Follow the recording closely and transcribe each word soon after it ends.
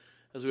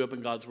As we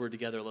open God's word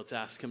together, let's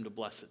ask him to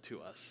bless it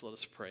to us. Let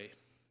us pray.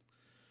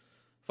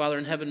 Father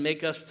in heaven,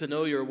 make us to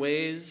know your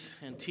ways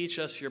and teach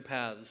us your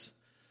paths.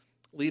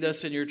 Lead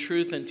us in your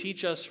truth and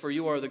teach us, for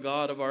you are the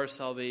God of our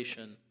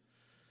salvation.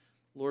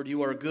 Lord,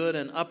 you are good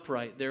and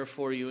upright,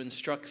 therefore you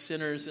instruct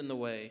sinners in the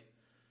way.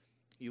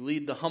 You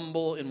lead the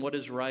humble in what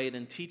is right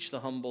and teach the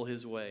humble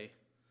his way.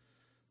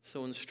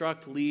 So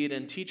instruct, lead,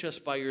 and teach us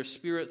by your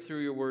Spirit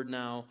through your word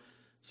now,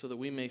 so that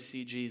we may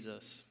see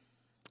Jesus.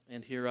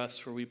 And hear us,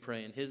 for we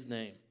pray in his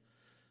name.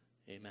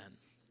 Amen.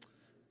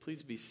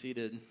 Please be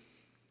seated.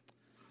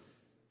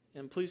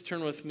 And please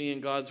turn with me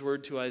in God's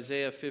word to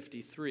Isaiah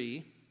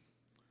 53.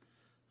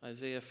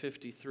 Isaiah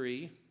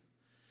 53.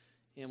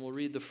 And we'll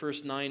read the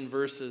first 9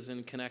 verses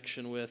in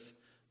connection with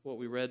what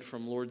we read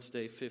from Lord's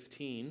Day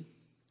 15.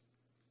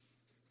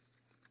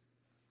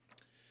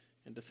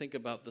 And to think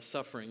about the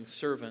suffering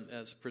servant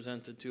as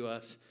presented to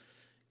us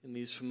in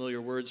these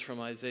familiar words from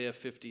Isaiah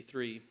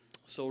 53.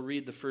 So we'll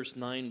read the first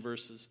 9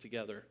 verses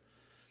together.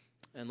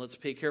 And let's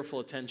pay careful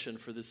attention,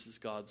 for this is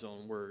God's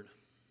own word.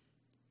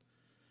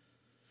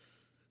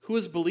 Who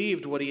has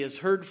believed what he has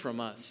heard from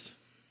us?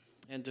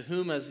 And to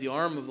whom has the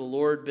arm of the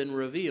Lord been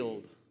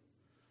revealed?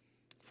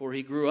 For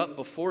he grew up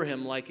before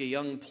him like a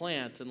young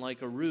plant and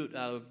like a root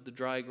out of the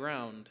dry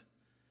ground.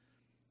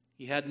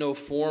 He had no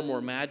form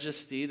or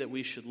majesty that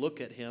we should look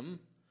at him,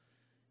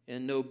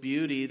 and no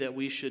beauty that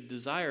we should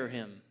desire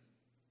him.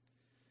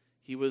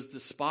 He was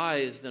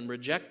despised and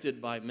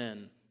rejected by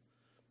men,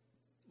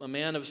 a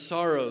man of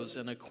sorrows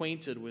and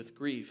acquainted with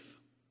grief.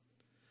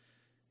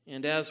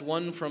 And as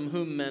one from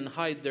whom men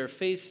hide their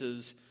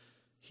faces,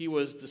 he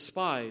was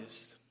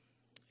despised,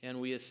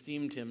 and we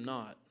esteemed him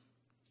not.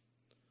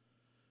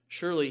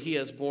 Surely he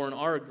has borne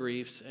our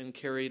griefs and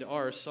carried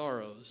our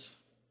sorrows.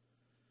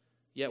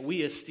 Yet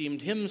we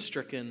esteemed him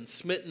stricken,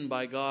 smitten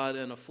by God,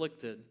 and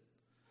afflicted.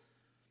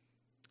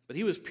 But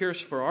he was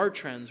pierced for our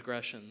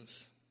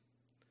transgressions.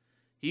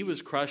 He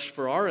was crushed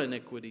for our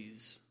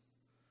iniquities.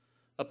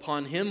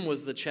 Upon him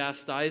was the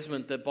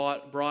chastisement that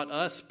brought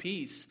us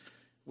peace,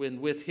 when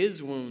with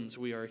his wounds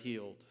we are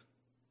healed.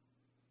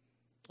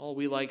 All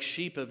we like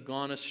sheep have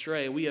gone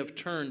astray. We have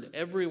turned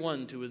every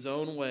one to his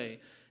own way,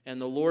 and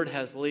the Lord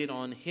has laid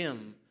on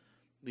him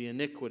the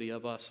iniquity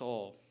of us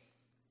all.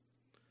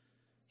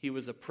 He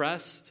was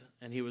oppressed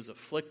and he was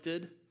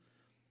afflicted,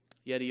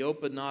 yet he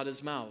opened not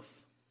his mouth.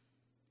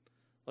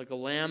 Like a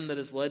lamb that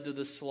is led to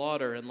the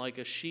slaughter, and like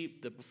a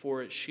sheep that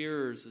before its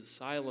shearers is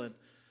silent,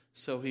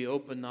 so he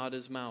opened not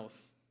his mouth.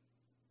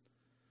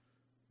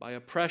 By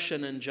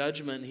oppression and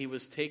judgment he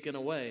was taken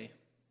away.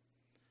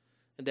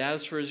 And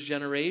as for his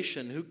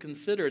generation, who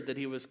considered that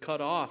he was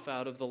cut off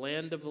out of the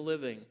land of the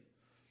living,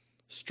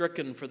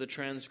 stricken for the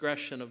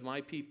transgression of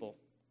my people?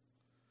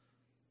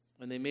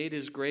 And they made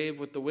his grave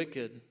with the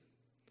wicked,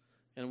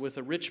 and with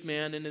a rich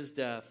man in his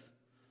death,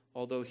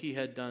 although he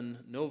had done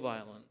no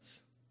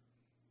violence,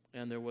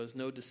 and there was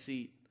no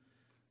deceit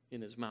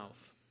in his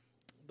mouth.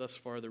 Thus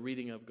far, the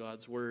reading of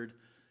God's word.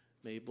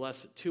 May he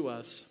bless it to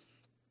us.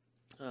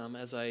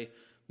 As I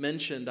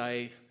mentioned,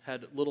 I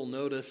had little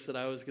notice that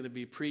I was going to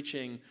be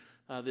preaching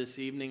this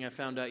evening. I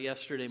found out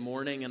yesterday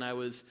morning, and I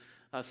was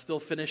still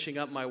finishing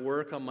up my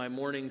work on my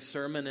morning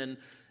sermon, and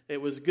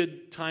it was a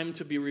good time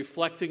to be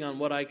reflecting on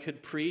what I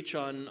could preach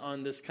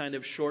on this kind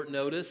of short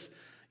notice.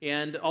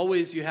 And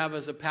always you have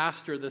as a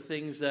pastor the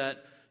things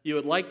that you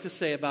would like to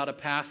say about a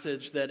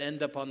passage that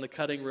end up on the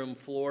cutting room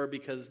floor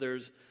because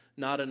there's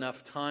not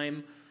enough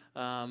time.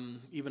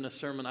 Even a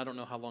sermon, I don't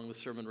know how long the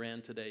sermon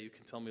ran today. You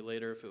can tell me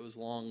later if it was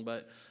long.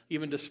 But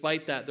even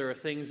despite that, there are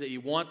things that you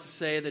want to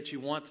say, that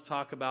you want to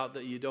talk about,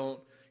 that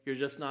you're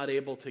just not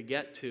able to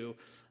get to.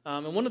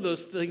 And one of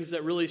those things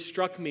that really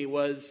struck me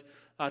was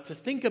to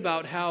think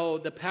about how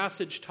the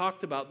passage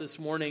talked about this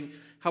morning,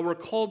 how we're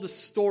called to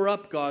store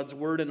up God's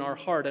word in our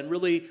heart and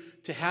really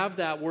to have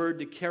that word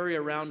to carry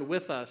around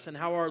with us, and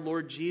how our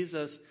Lord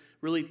Jesus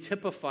really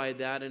typified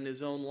that in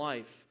his own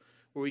life,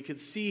 where we could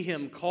see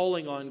him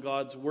calling on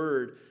God's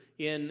word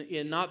in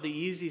not the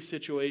easy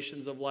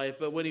situations of life,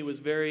 but when he was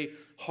very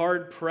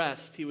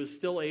hard-pressed, he was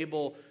still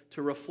able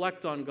to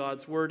reflect on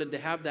God's word and to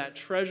have that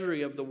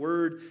treasury of the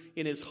word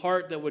in his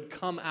heart that would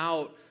come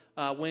out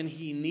when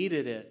he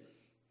needed it.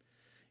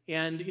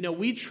 And,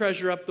 we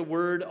treasure up the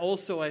word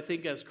also, I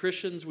think, as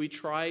Christians. We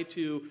try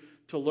to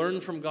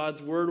learn from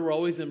God's word. We're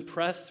always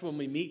impressed when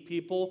we meet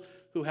people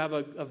who have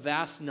a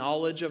vast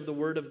knowledge of the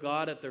word of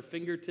God at their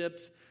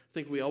fingertips. I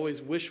think we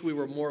always wish we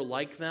were more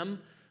like them,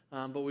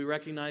 but we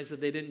recognize that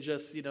they didn't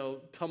just,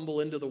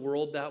 tumble into the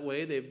world that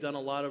way. They've done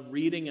a lot of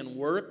reading and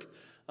work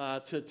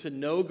to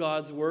know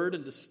God's word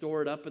and to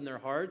store it up in their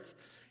hearts.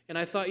 And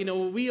I thought,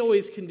 what we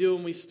always can do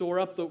when we store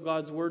up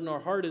God's word in our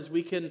heart is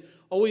we can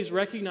always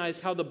recognize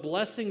how the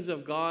blessings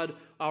of God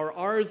are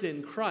ours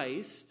in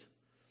Christ,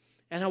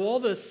 and how all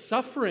the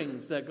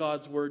sufferings that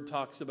God's word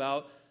talks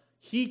about,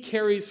 he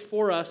carries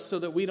for us so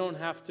that we don't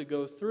have to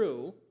go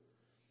through.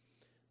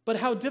 But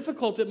how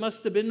difficult it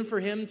must have been for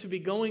him to be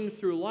going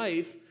through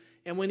life,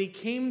 and when he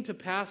came to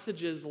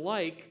passages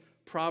like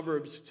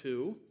Proverbs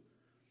 2,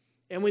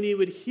 and when he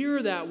would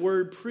hear that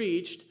word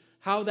preached,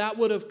 how that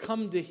would have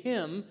come to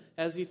him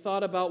as he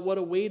thought about what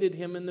awaited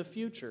him in the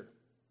future.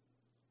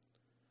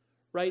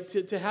 Right?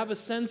 To have a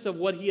sense of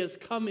what he has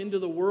come into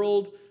the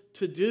world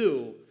to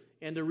do,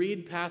 and to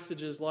read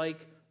passages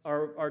like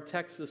our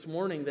text this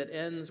morning that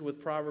ends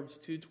with Proverbs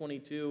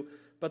 2:22,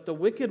 but the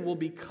wicked will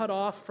be cut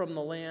off from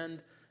the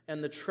land,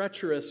 and the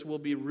treacherous will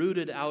be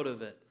rooted out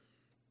of it.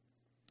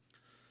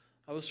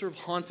 I was sort of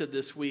haunted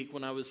this week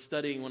when I was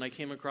studying, when I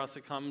came across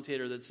a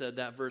commentator that said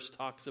that verse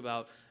talks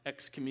about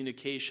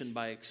excommunication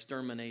by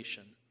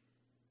extermination.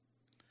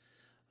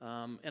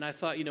 And I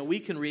thought, we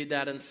can read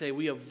that and say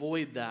we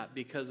avoid that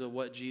because of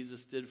what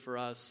Jesus did for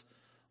us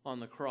on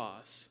the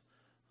cross.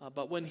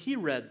 But when he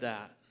read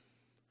that,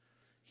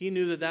 he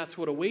knew that that's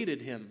what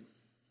awaited him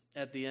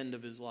at the end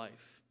of his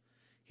life.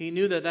 He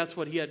knew that that's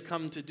what he had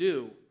come to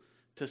do,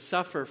 to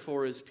suffer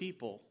for his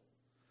people.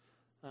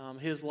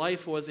 His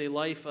life was a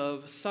life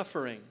of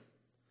suffering,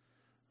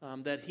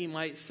 that he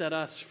might set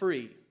us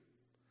free.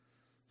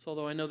 So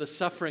although I know the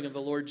suffering of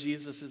the Lord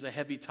Jesus is a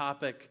heavy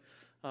topic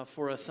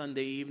for a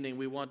Sunday evening,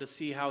 we want to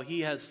see how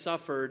he has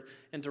suffered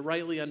and to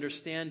rightly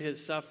understand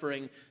his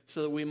suffering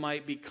so that we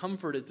might be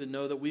comforted to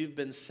know that we've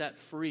been set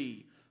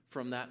free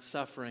from that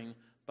suffering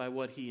by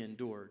what he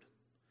endured.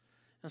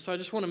 And so I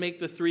just want to make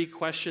the three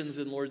questions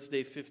in Lord's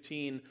Day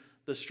 15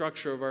 the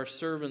structure of our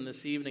sermon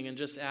this evening and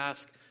just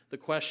ask the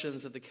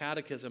questions that the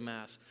Catechism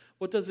asks.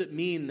 What does it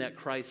mean that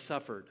Christ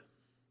suffered?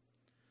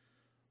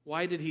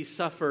 Why did he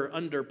suffer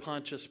under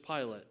Pontius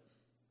Pilate?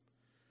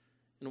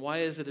 And why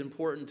is it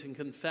important to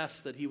confess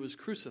that he was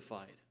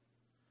crucified?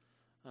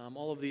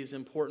 All of these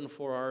important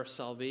for our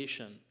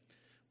salvation.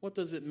 What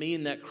does it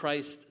mean that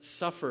Christ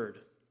suffered?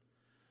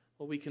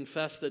 Well, we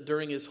confess that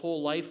during his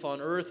whole life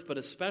on earth, but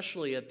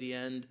especially at the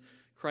end,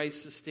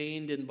 Christ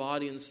sustained in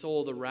body and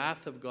soul the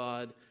wrath of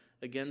God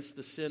against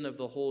the sin of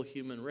the whole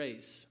human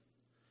race.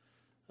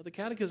 The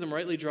Catechism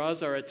rightly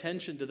draws our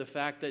attention to the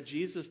fact that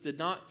Jesus did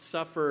not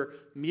suffer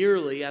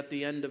merely at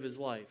the end of his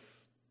life.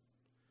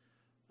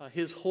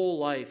 His whole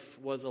life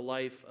was a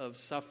life of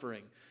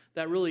suffering.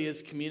 That really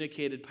is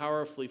communicated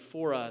powerfully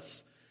for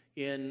us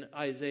in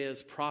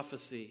Isaiah's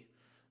prophecy.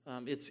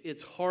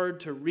 It's hard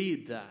to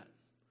read that,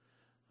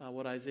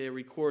 what Isaiah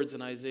records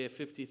in Isaiah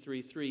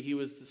 53:3. He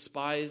was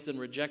despised and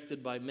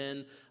rejected by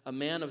men, a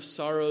man of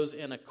sorrows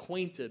and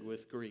acquainted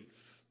with grief.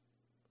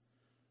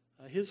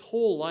 His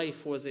whole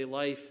life was a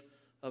life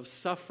of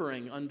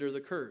suffering under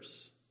the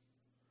curse.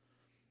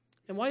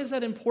 And why is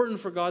that important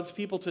for God's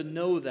people to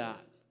know that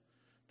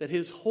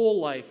his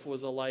whole life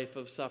was a life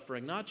of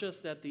suffering, not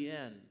just at the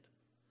end?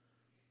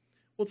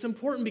 Well, it's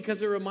important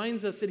because it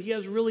reminds us that he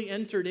has really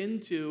entered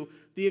into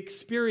the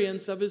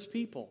experience of his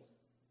people.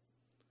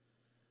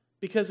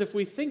 Because if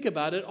we think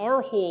about it,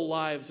 our whole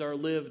lives are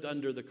lived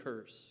under the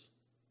curse.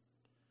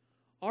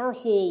 Our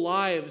whole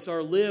lives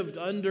are lived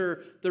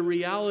under the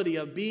reality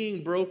of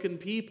being broken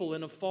people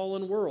in a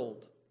fallen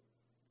world.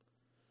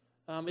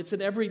 It's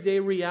an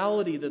everyday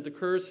reality that the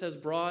curse has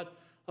brought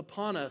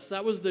upon us.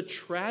 That was the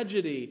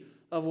tragedy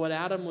of what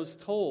Adam was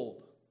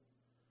told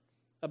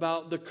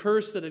about the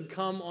curse that had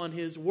come on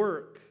his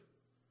work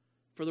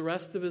for the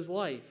rest of his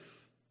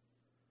life.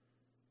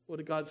 What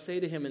did God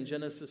say to him in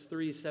Genesis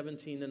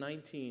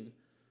 3:17-19?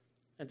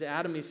 And to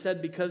Adam he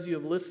said, because you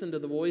have listened to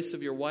the voice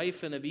of your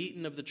wife and have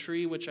eaten of the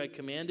tree which I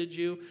commanded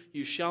you,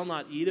 you shall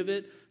not eat of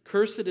it.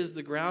 Cursed is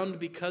the ground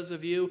because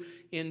of you.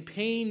 In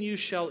pain you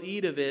shall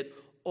eat of it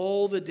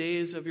all the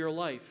days of your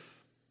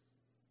life.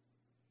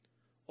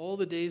 All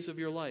the days of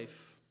your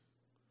life.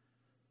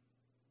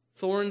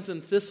 Thorns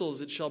and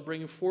thistles it shall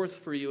bring forth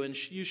for you,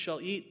 and you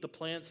shall eat the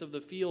plants of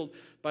the field.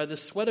 By the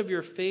sweat of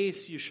your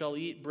face you shall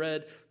eat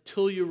bread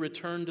till you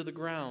return to the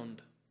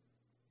ground.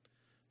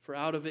 For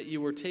out of it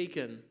you were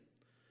taken.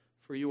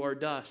 For you are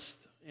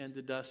dust, and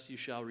to dust you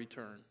shall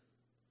return.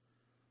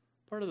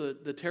 Part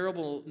of the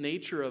terrible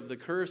nature of the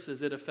curse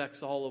is it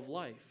affects all of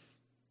life.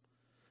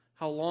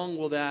 How long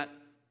will that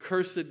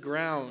cursed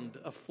ground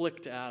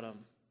afflict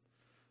Adam?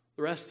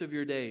 The rest of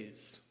your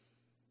days,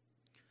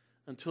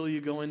 until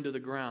you go into the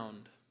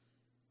ground.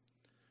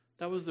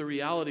 That was the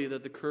reality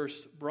that the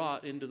curse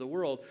brought into the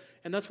world.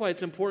 And that's why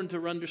it's important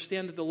to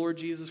understand that the Lord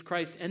Jesus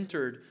Christ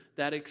entered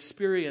that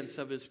experience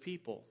of his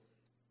people.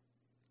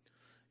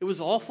 It was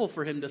awful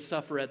for him to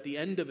suffer at the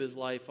end of his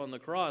life on the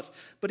cross,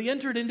 but he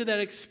entered into that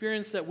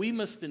experience that we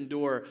must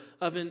endure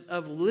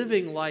of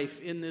living life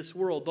in this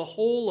world, the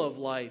whole of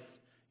life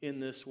in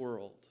this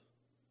world.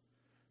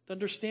 To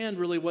understand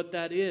really what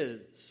that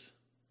is,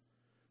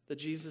 that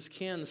Jesus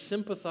can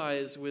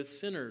sympathize with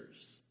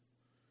sinners.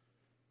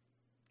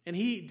 And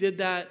he did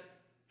that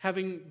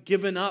having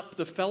given up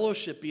the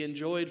fellowship he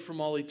enjoyed from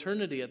all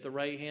eternity at the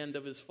right hand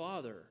of his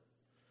Father.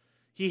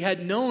 He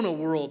had known a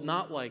world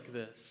not like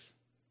this,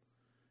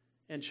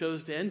 and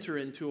chose to enter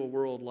into a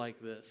world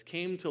like this,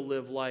 came to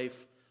live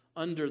life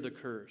under the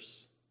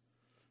curse,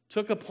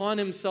 took upon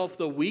himself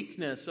the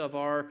weakness of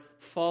our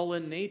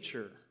fallen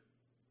nature,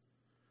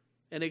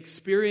 and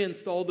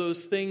experienced all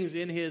those things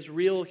in his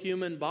real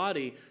human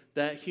body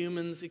that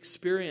humans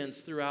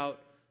experience throughout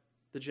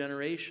the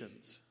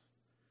generations.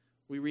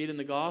 We read in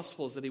the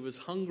Gospels that he was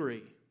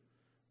hungry,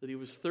 that he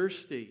was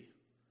thirsty,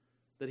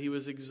 that he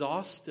was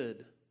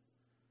exhausted,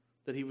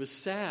 that he was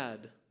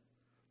sad,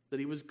 that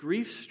he was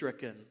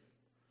grief-stricken,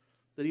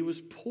 that he was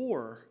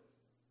poor.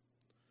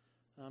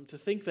 To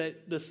think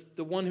that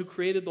the one who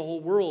created the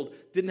whole world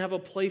didn't have a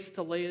place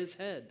to lay his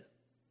head.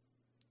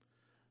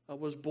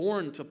 Was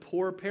born to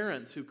poor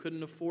parents who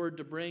couldn't afford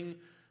to bring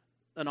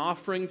an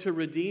offering to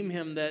redeem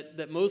him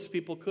that most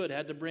people could.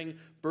 Had to bring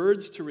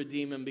birds to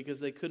redeem him because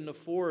they couldn't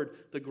afford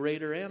the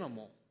greater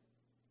animal.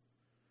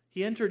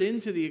 He entered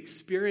into the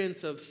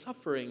experience of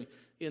suffering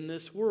in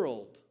this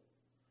world.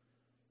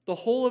 The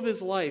whole of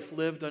his life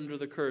lived under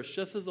the curse,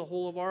 just as the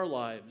whole of our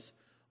lives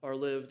are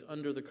lived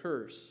under the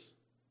curse.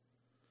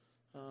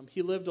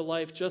 He lived a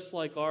life just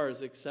like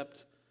ours,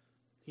 except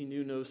he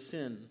knew no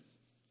sin.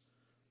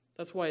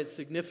 That's why it's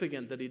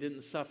significant that he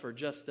didn't suffer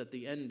just at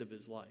the end of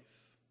his life.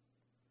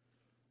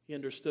 He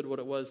understood what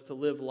it was to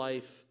live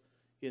life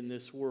in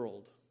this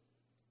world.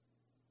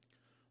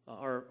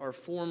 Our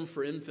form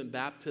for infant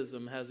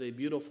baptism has a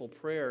beautiful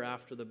prayer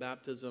after the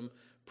baptism,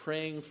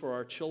 praying for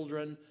our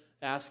children,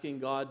 asking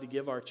God to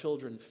give our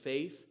children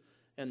faith.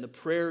 And the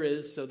prayer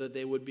is so that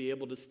they would be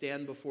able to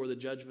stand before the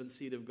judgment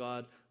seat of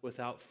God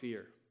without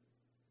fear.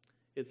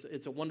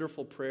 It's a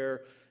wonderful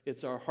prayer.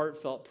 It's our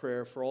heartfelt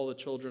prayer for all the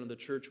children of the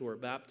church who are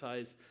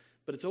baptized.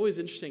 But it's always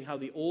interesting how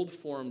the old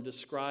form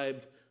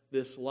described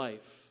this life.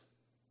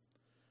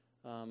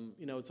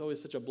 It's always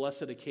such a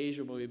blessed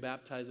occasion when we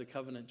baptize a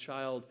covenant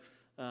child.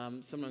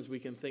 Sometimes we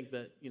can think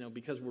that,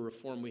 because we're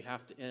Reformed, we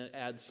have to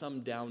add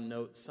some down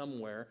note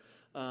somewhere.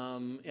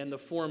 And the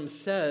form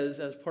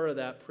says, as part of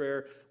that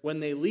prayer, when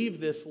they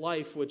leave this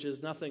life, which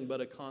is nothing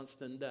but a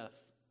constant death.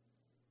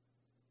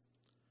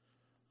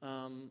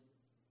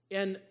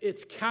 And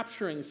it's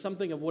capturing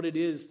something of what it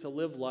is to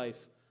live life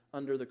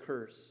under the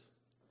curse.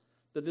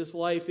 That this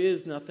life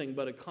is nothing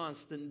but a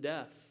constant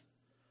death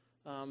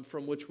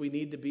from which we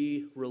need to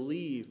be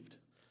relieved.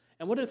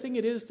 And what a thing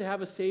it is to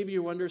have a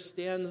Savior who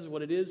understands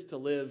what it is to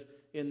live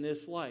in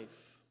this life.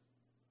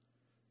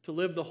 To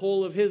live the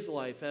whole of his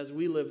life as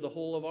we live the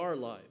whole of our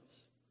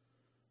lives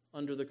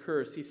under the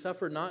curse. He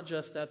suffered not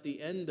just at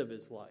the end of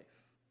his life,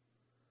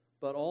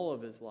 but all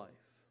of his life.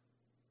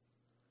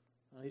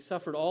 He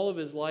suffered all of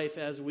his life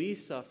as we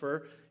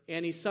suffer,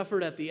 and he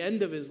suffered at the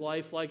end of his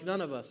life like none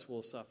of us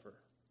will suffer.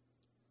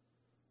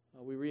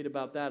 We read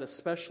about that,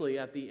 especially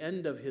at the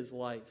end of his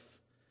life.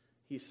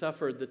 He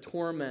suffered the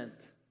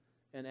torment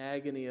and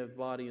agony of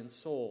body and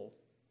soul.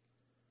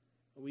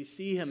 We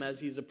see him as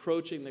he's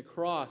approaching the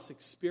cross,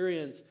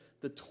 experience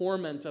the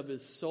torment of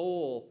his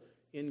soul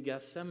in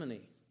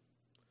Gethsemane,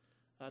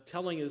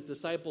 telling his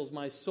disciples,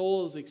 "My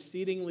soul is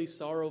exceedingly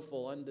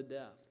sorrowful unto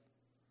death."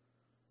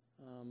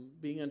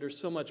 Being under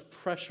so much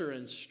pressure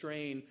and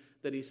strain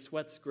that he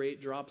sweats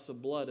great drops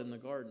of blood in the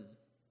garden.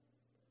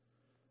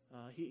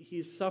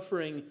 He's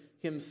suffering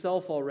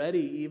himself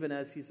already, even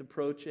as he's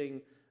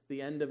approaching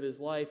the end of his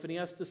life. And he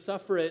has to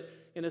suffer it,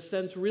 in a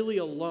sense, really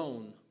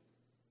alone.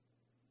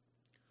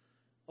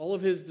 All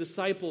of his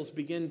disciples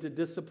begin to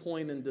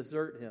disappoint and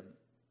desert him.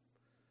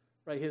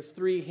 Right? His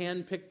 3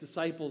 hand-picked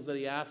disciples that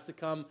he asked to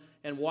come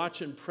and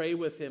watch and pray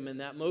with him in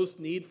that most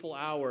needful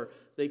hour,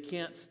 they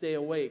can't stay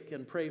awake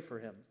and pray for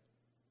him.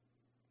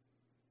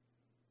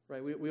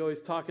 Right? We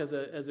always talk as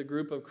a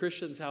group of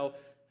Christians how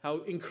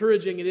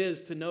encouraging it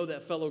is to know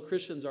that fellow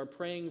Christians are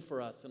praying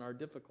for us in our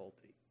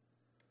difficulty.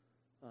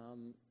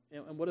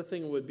 And what a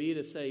thing it would be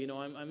to say,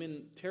 I'm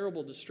in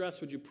terrible distress,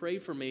 would you pray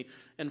for me?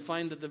 And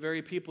find that the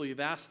very people you've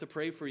asked to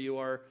pray for you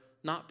are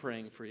not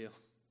praying for you,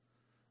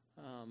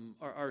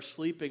 are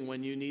sleeping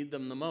when you need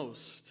them the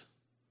most.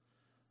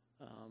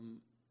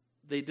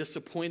 They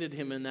disappointed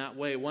him in that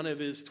way. One of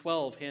his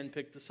 12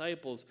 hand-picked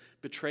disciples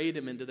betrayed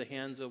him into the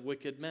hands of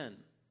wicked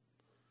men.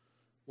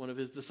 One of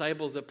his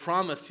disciples that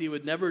promised he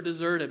would never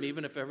desert him,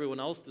 even if everyone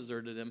else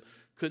deserted him,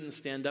 couldn't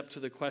stand up to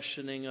the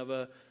questioning of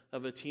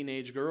a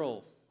teenage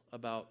girl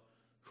about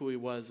who he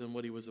was and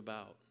what he was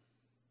about.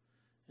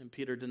 And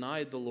Peter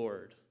denied the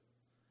Lord,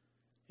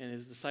 and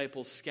his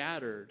disciples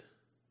scattered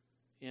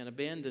and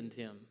abandoned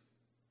him.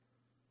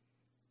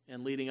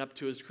 And leading up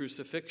to his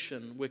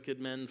crucifixion, wicked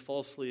men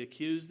falsely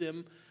accused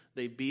him.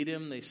 They beat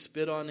him, they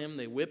spit on him,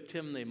 they whipped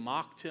him, they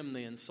mocked him,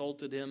 they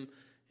insulted him,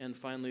 and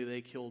finally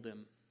they killed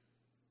him.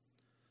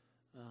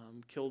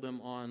 Killed him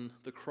on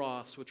the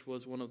cross, which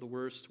was one of the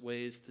worst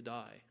ways to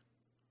die.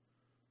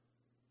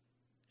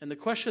 And the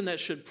question that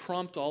should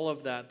prompt all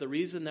of that, the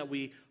reason that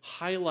we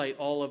highlight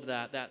all of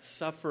that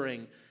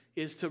suffering,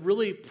 is to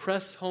really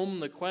press home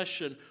the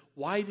question,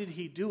 why did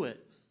he do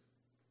it?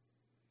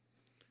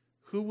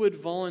 Who would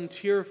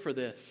volunteer for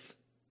this?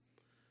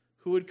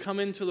 Who would come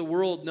into the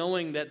world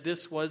knowing that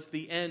this was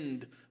the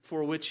end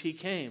for which he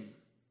came?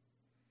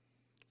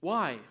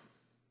 Why?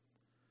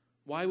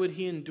 Why would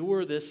he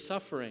endure this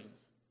suffering?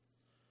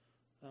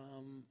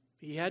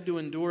 He had to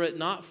endure it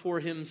not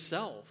for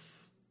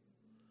himself,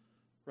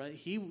 right?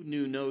 He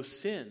knew no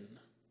sin.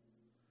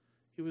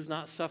 He was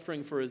not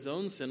suffering for his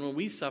own sin. When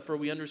we suffer,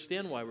 we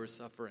understand why we're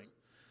suffering.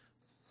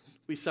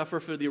 We suffer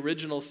for the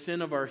original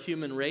sin of our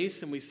human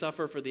race, and we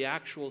suffer for the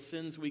actual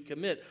sins we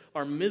commit.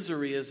 Our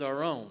misery is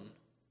our own.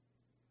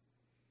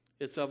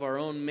 It's of our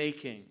own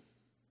making.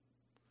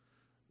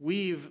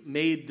 We've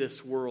made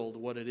this world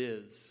what it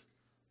is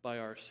by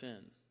our sin.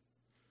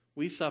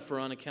 We suffer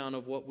on account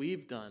of what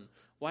we've done.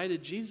 Why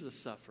did Jesus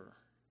suffer?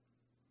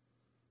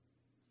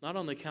 Not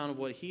on the account of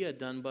what he had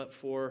done, but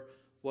for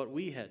what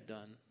we had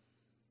done.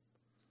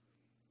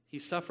 He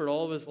suffered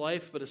all of his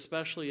life, but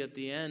especially at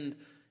the end,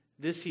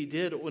 this he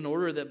did in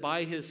order that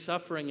by his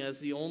suffering as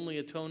the only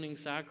atoning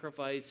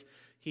sacrifice,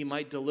 he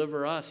might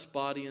deliver us,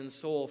 body and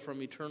soul,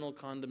 from eternal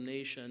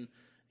condemnation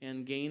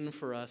and gain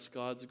for us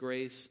God's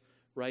grace,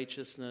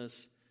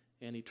 righteousness,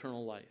 and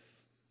eternal life.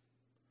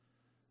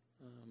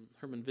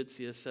 Herman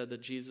Vitzius said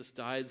that Jesus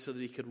died so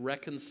that he could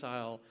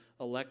reconcile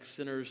elect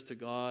sinners to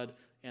God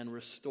and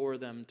restore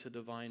them to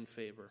divine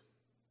favor.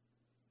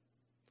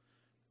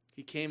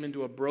 He came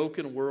into a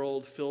broken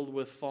world filled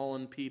with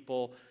fallen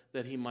people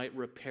that he might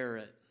repair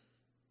it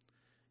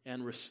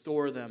and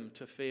restore them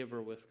to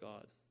favor with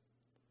God.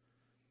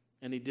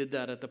 And he did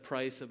that at the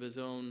price of his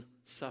own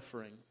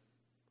suffering.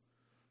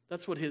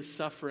 That's what his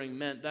suffering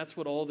meant. That's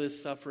what all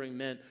this suffering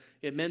meant.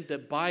 It meant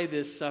that by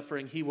this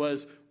suffering, he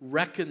was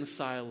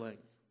reconciling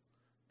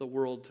the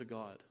world to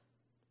God.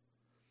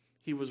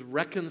 He was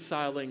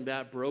reconciling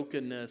that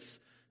brokenness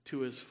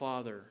to his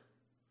Father.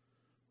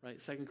 Right?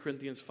 2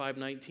 Corinthians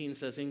 5:19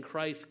 says, "In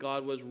Christ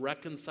God was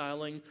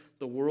reconciling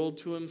the world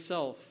to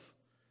himself,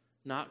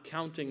 not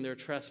counting their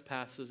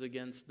trespasses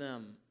against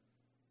them."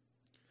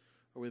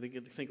 Or we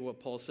think of what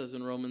Paul says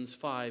in Romans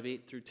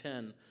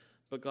 5:8-10.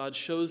 "But God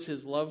shows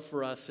his love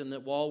for us in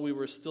that while we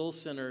were still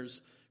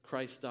sinners,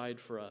 Christ died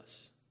for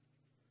us.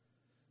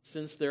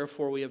 Since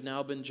therefore we have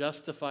now been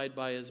justified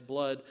by his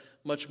blood,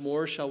 much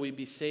more shall we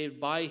be saved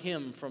by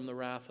him from the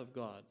wrath of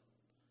God.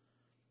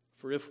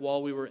 For if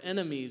while we were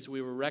enemies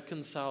we were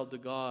reconciled to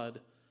God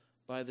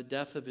by the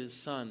death of his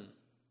Son,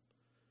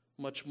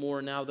 much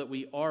more now that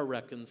we are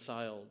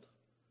reconciled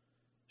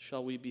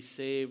shall we be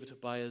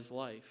saved by his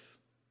life."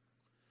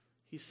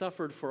 He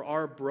suffered for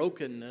our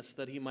brokenness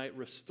that he might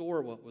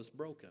restore what was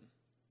broken,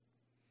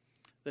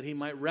 that he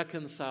might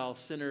reconcile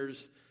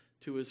sinners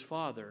to his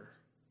Father.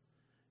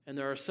 And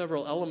there are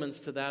several elements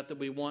to that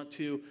we want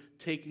to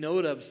take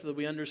note of so that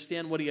we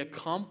understand what he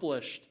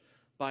accomplished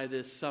by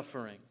this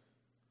suffering.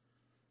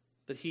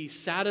 That he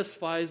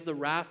satisfies the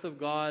wrath of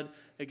God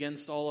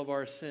against all of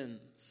our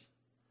sins.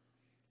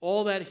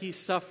 All that he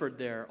suffered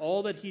there,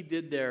 all that he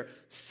did there,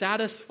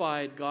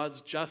 satisfied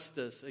God's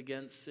justice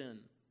against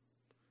sin.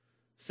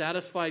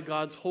 Satisfied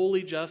God's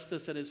holy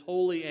justice and his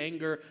holy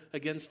anger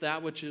against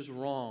that which is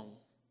wrong.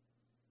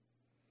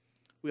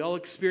 We all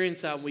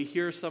experience that when we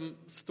hear some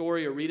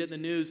story or read it in the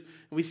news,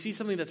 and we see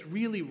something that's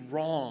really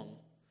wrong,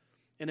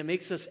 and it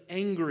makes us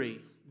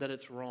angry that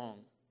it's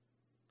wrong.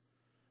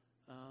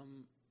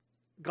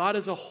 God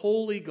is a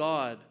holy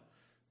God.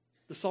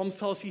 The Psalms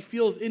tell us he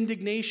feels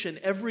indignation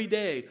every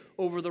day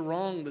over the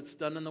wrong that's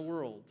done in the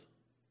world.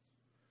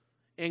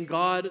 And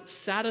God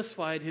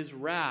satisfied his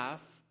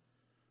wrath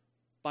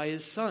by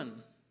his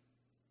Son.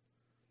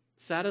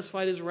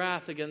 Satisfied his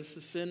wrath against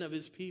the sin of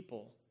his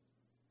people.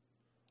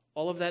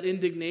 All of that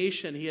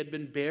indignation he had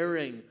been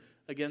bearing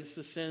against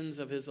the sins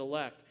of his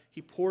elect,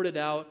 he poured it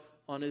out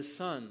on his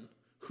Son,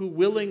 who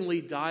willingly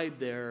died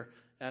there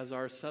as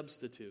our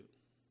substitute.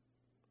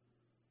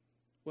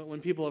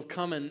 When people have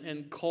come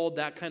and called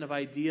that kind of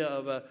idea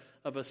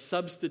of a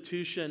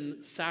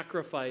substitution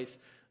sacrifice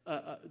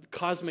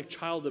cosmic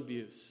child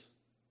abuse,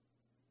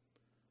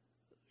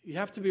 you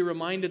have to be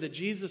reminded that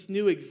Jesus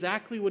knew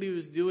exactly what he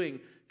was doing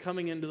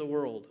coming into the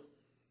world.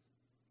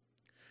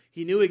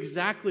 He knew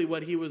exactly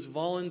what he was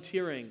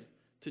volunteering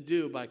to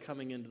do by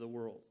coming into the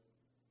world.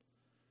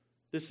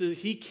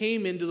 He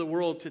came into the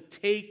world to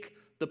take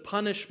the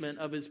punishment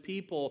of his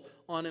people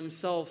on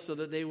himself so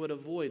that they would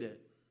avoid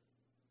it.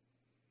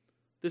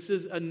 This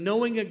is a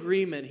knowing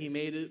agreement he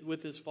made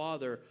with his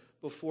Father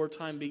before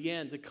time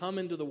began, to come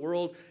into the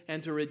world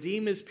and to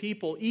redeem his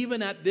people,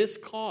 even at this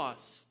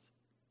cost,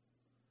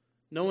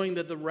 knowing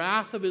that the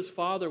wrath of his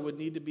Father would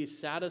need to be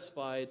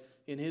satisfied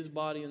in his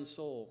body and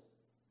soul.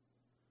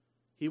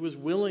 He was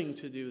willing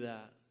to do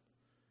that.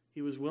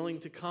 He was willing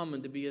to come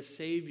and to be a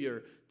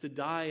Savior, to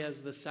die as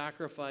the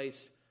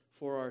sacrifice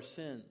for our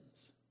sins.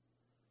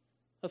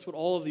 That's what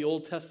all of the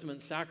Old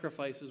Testament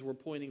sacrifices were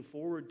pointing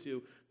forward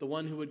to, the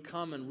one who would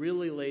come and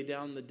really lay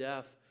down the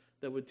death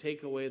that would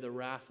take away the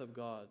wrath of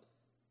God,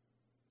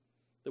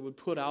 that would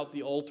put out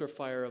the altar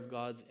fire of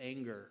God's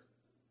anger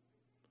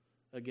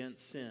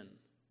against sin.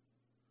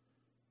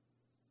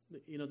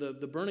 You know,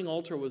 the burning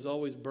altar was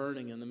always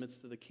burning in the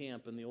midst of the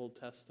camp in the Old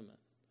Testament.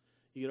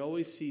 You could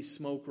always see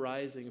smoke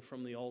rising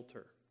from the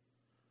altar.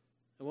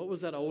 And what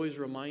was that always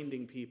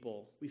reminding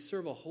people? We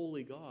serve a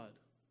holy God.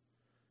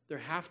 There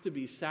have to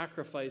be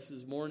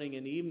sacrifices morning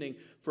and evening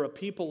for a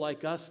people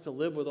like us to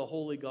live with a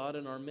holy God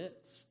in our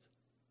midst.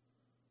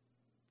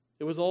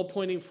 It was all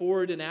pointing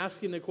forward and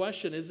asking the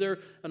question, is there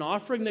an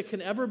offering that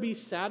can ever be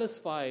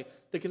satisfied,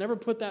 that can ever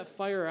put that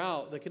fire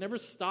out, that can ever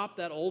stop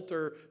that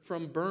altar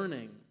from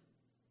burning?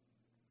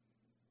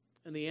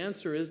 And the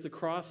answer is the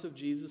cross of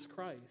Jesus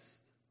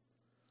Christ.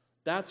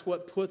 That's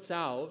what puts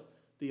out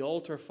the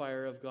altar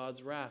fire of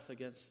God's wrath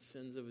against the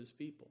sins of his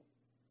people.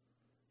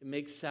 It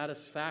makes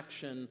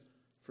satisfaction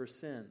for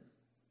sin.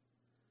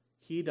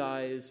 He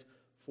dies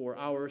for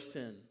our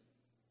sin.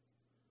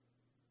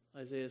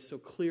 Isaiah is so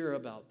clear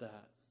about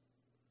that.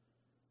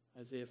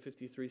 Isaiah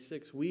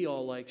 53:6, we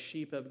all like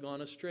sheep have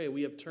gone astray.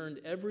 We have turned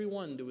every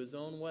one to his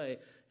own way,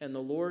 and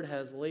the Lord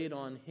has laid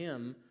on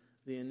him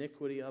the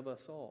iniquity of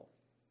us all.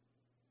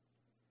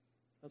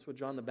 That's what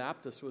John the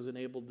Baptist was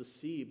enabled to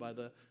see by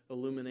the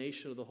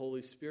illumination of the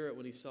Holy Spirit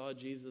when he saw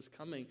Jesus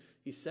coming.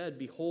 He said,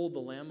 "Behold the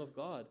Lamb of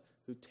God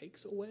who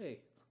takes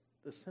away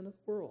the sin of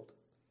the world."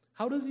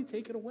 How does he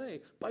take it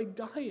away? By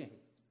dying.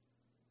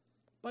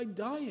 By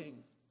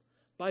dying.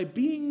 By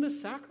being the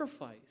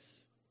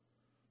sacrifice.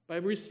 By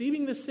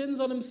receiving the sins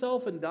on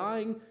himself and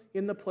dying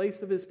in the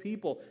place of his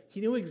people.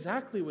 He knew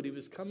exactly what he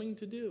was coming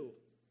to do.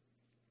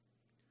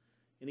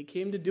 And he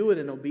came to do it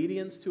in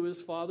obedience to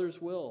his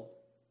Father's will.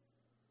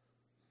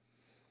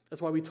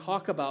 That's why we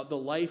talk about the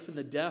life and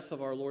the death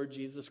of our Lord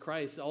Jesus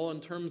Christ, all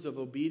in terms of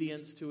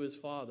obedience to his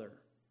Father.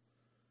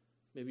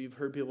 Maybe you've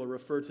heard people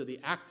refer to the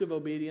active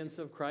obedience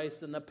of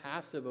Christ and the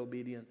passive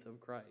obedience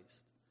of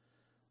Christ.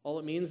 All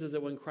it means is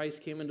that when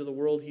Christ came into the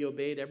world, he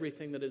obeyed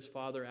everything that his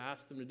Father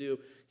asked him to do.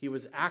 He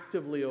was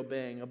actively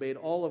obeyed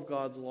all of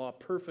God's law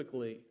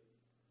perfectly,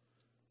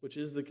 which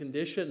is the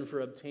condition for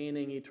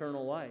obtaining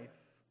eternal life.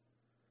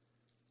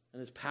 And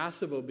his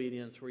passive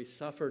obedience, where he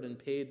suffered and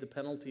paid the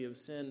penalty of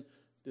sin,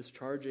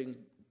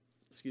 discharging,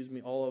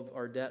 all of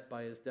our debt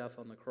by his death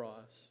on the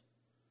cross.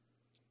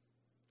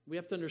 We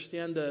have to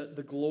understand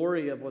the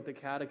glory of what the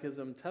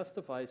Catechism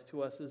testifies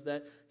to us is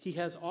that he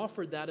has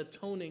offered that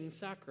atoning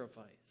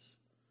sacrifice.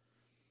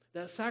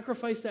 That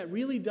sacrifice that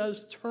really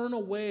does turn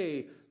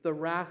away the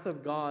wrath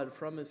of God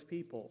from his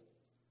people.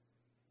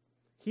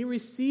 He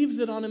receives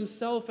it on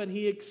himself and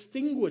he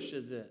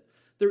extinguishes it.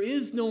 There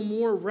is no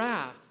more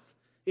wrath.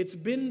 It's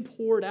been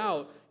poured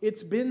out.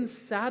 It's been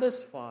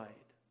satisfied.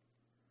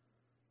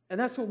 And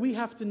that's what we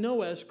have to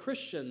know as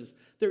Christians.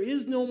 There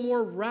is no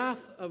more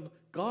wrath of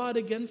God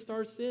against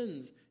our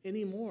sins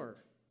anymore.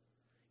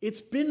 It's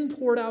been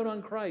poured out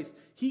on Christ.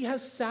 He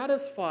has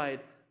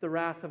satisfied the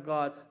wrath of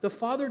God. The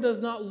Father does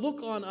not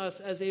look on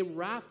us as a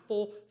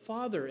wrathful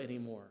Father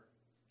anymore,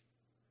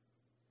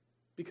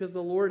 because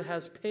the Lord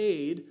has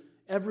paid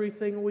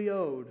everything we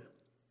owed.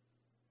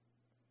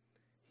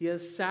 He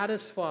has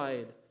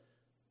satisfied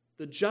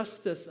the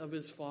justice of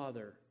his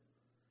Father.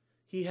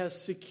 He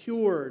has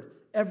secured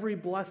every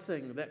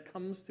blessing that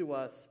comes to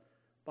us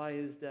by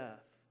his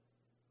death.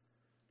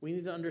 We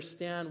need to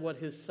understand what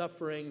his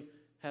suffering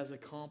has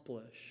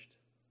accomplished.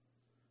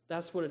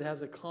 That's what it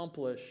has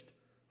accomplished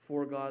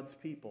for God's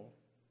people.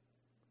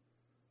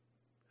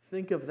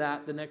 Think of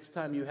that the next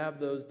time you have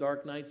those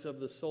dark nights of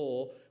the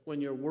soul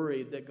when you're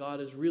worried that God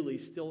is really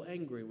still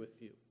angry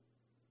with you.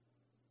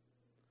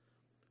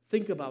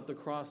 Think about the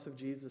cross of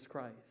Jesus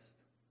Christ.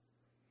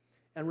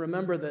 And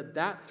remember that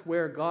that's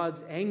where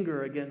God's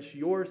anger against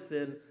your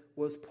sin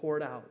was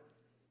poured out.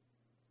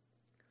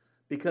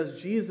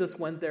 Because Jesus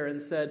went there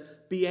and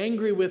said, "Be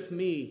angry with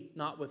me,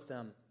 not with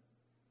them.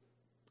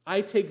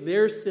 I take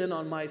their sin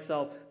on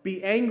myself.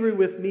 Be angry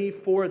with me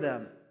for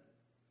them.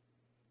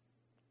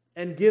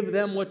 And give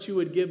them what you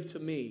would give to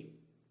me.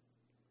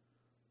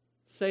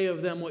 Say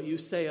of them what you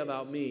say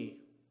about me.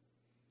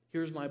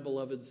 Here's my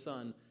beloved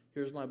son.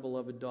 Here's my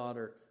beloved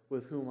daughter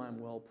with whom I'm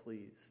well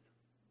pleased."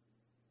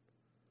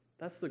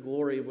 That's the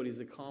glory of what he's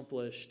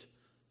accomplished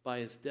by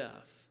his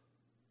death.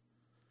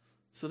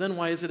 So then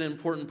why is it an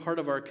important part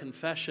of our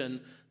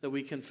confession that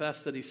we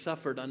confess that he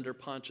suffered under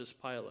Pontius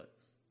Pilate?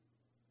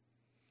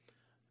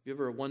 Have you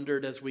ever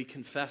wondered as we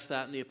confess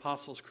that in the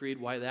Apostles' Creed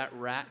why that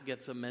rat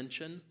gets a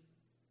mention?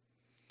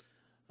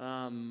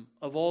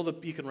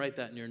 You can write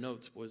that in your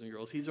notes, boys and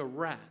girls. He's a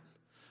rat.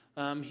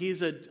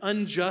 He's an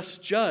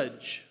unjust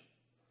judge,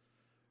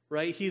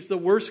 right? He's the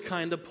worst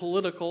kind of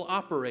political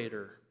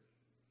operator.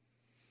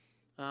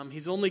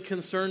 He's only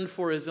concerned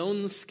for his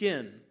own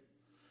skin.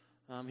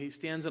 He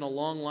stands in a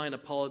long line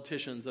of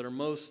politicians that are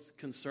most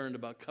concerned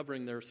about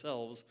covering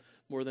themselves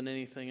more than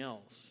anything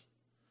else.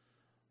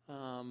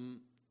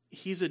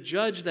 He's a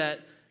judge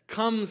that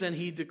comes and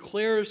he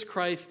declares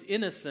Christ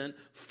innocent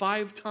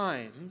 5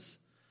 times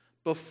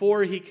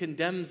before he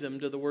condemns him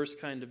to the worst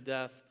kind of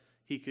death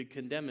he could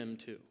condemn him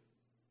to.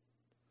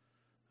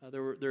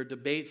 There are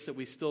debates that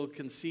we still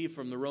can see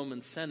from the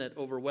Roman Senate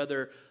over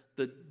whether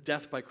the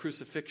death by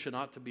crucifixion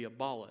ought to be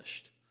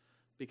abolished,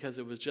 because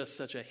it was just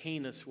such a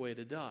heinous way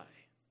to die.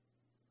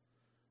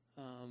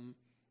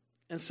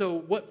 And so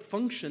what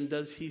function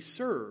does he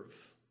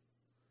serve?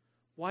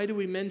 Why do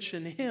we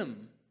mention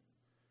him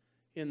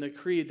in the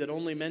creed that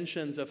only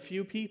mentions a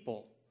few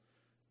people?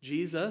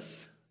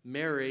 Jesus,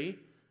 Mary,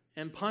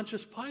 and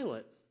Pontius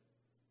Pilate.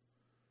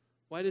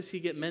 Why does he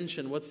get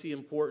mentioned? What's the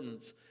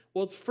importance?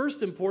 Well, it's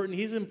first important.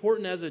 He's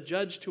important as a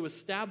judge to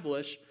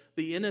establish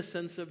the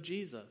innocence of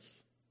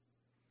Jesus.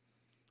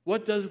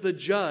 What does the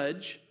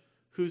judge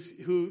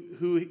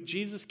who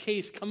Jesus'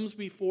 case comes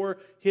before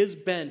his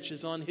bench,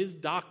 is on his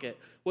docket,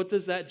 what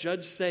does that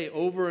judge say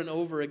over and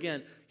over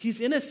again?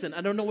 He's innocent.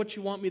 I don't know what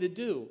you want me to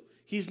do.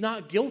 He's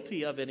not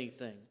guilty of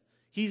anything.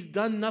 He's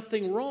done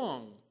nothing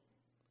wrong.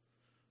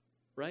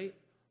 Right?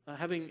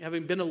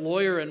 Having been a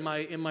lawyer in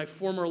my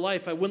former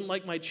life, I wouldn't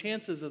like my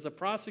chances as a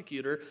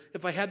prosecutor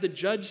if I had the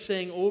judge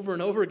saying over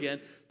and over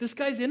again, this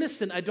guy's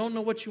innocent. I don't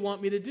know what you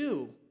want me to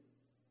do.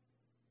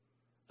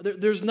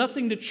 There's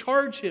nothing to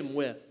charge him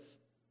with.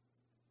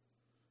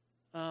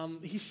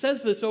 He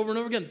says this over and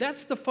over again.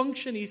 That's the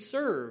function he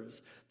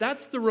serves.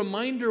 That's the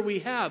reminder we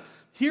have.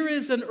 Here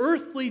is an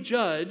earthly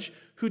judge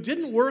who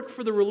didn't work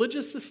for the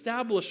religious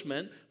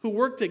establishment, who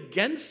worked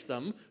against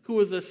them, who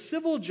was a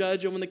civil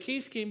judge, and when the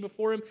case came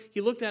before him,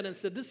 he looked at it and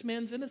said, this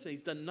man's innocent.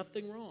 He's done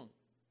nothing wrong.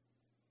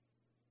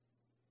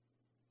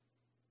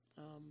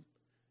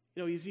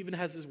 He even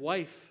has his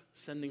wife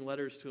sending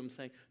letters to him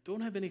saying,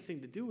 don't have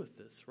anything to do with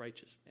this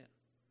righteous man.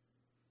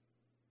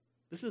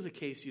 This is a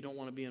case you don't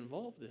want to be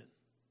involved in.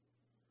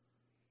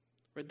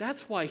 Right?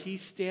 That's why he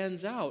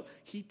stands out.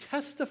 He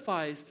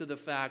testifies to the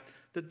fact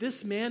that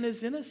this man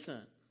is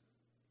innocent.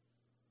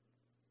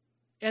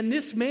 And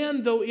this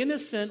man, though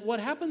innocent, what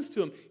happens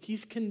to him?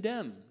 He's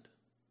condemned.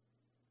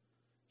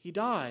 He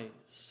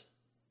dies.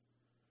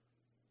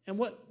 And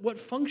what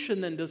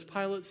function then does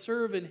Pilate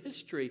serve in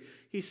history?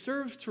 He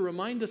serves to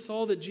remind us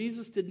all that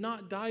Jesus did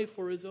not die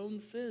for his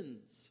own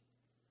sins.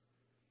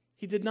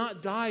 He did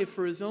not die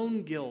for his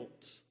own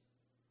guilt.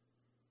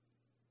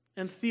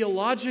 And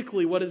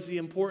theologically, what is the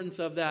importance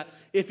of that?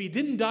 If he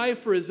didn't die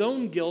for his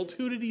own guilt,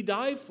 who did he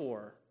die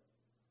for?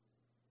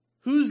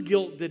 Whose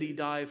guilt did he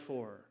die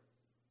for?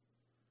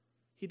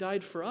 He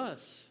died for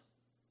us.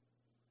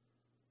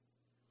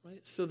 Right?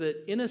 So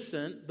that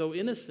though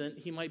innocent,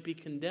 he might be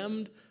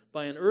condemned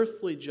by an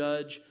earthly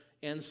judge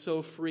and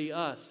so free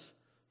us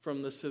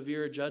from the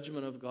severe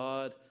judgment of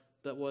God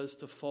that was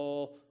to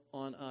fall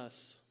on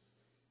us.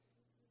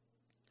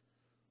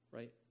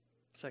 Right?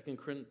 2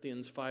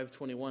 Corinthians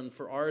 5:21,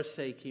 for our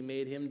sake he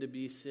made him to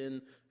be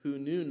sin who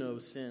knew no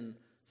sin,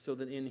 so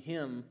that in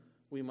him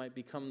we might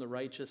become the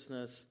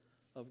righteousness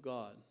of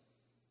God.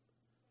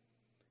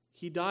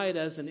 He died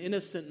as an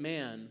innocent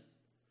man,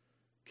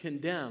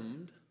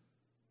 condemned,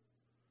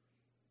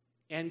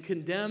 and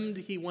condemned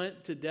he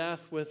went to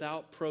death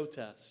without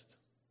protest.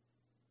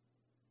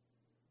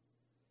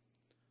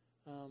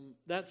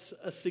 That's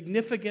a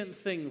significant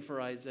thing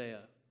for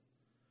Isaiah,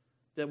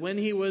 that when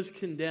he was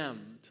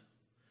condemned,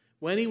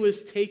 when he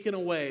was taken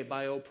away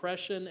by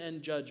oppression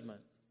and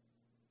judgment,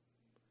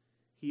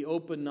 he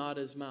opened not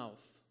his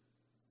mouth.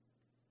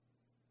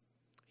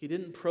 He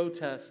didn't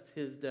protest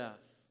his death.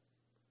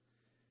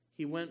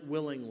 He went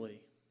willingly.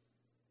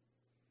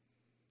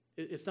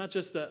 It's not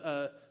just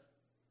a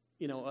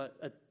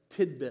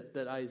tidbit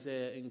that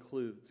Isaiah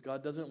includes.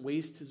 God doesn't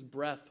waste his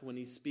breath when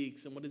he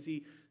speaks. And what is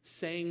he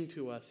saying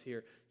to us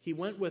here? He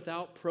went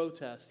without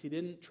protest. He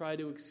didn't try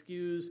to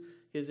excuse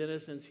his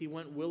innocence. He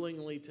went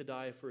willingly to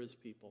die for his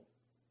people.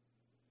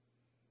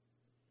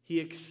 He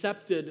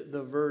accepted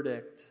the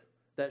verdict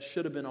that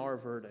should have been our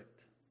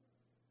verdict,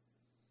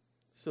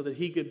 so that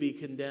he could be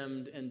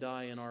condemned and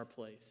die in our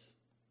place.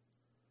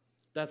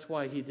 That's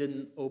why he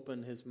didn't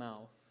open his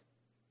mouth.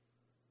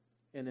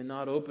 And in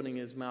not opening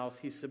his mouth,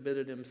 he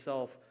submitted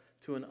himself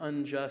to an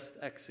unjust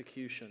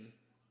execution.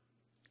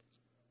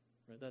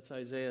 Right? That's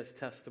Isaiah's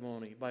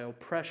testimony. By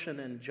oppression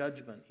and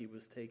judgment, he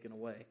was taken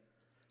away.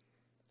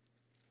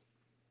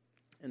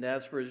 And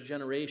as for his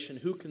generation,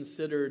 who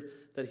considered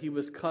that he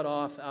was cut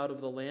off out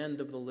of the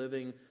land of the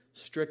living,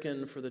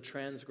 stricken for the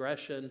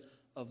transgression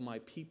of my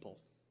people?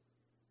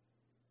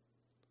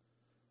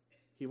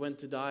 He went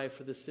to die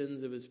for the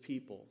sins of his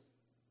people.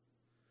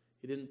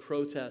 He didn't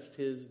protest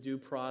his due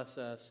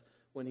process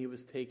when he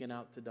was taken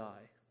out to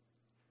die.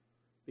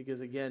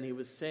 Because again, he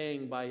was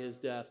saying by his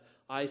death,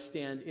 I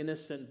stand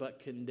innocent but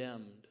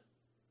condemned,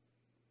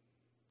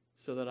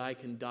 so that I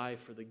can die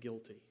for the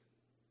guilty.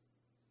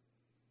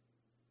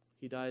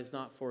 He dies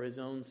not for his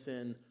own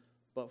sin,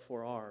 but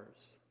for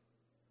ours.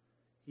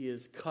 He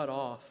is cut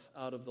off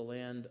out of the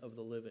land of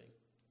the living.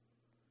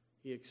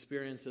 He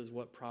experiences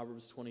what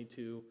Proverbs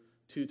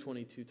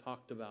 2:22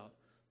 talked about.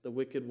 The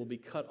wicked will be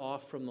cut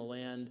off from the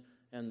land,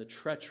 and the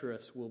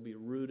treacherous will be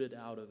rooted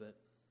out of it.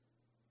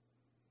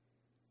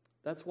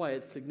 That's why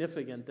it's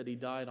significant that he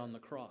died on the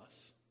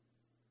cross,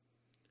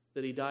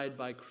 that he died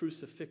by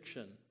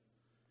crucifixion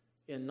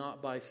and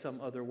not by some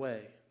other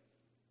way.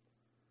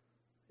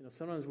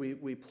 Sometimes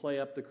we play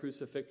up the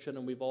crucifixion,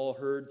 and we've all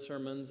heard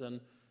sermons, and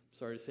I'm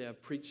sorry to say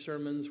I've preached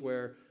sermons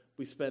where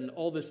we spend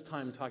all this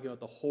time talking about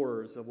the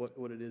horrors of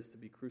what it is to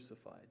be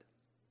crucified.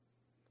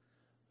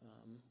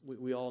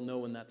 We all know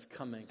when that's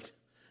coming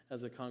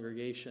as a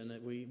congregation.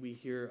 We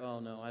hear, oh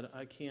no,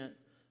 I can't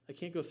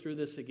go through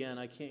this again.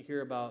 I can't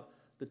hear about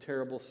the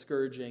terrible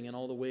scourging and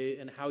all the way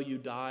and how you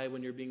die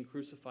when you're being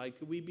crucified.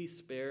 Could we be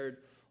spared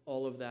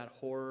all of that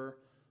horror?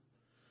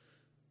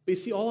 But you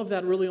see, all of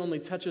that really only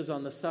touches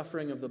on the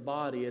suffering of the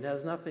body. It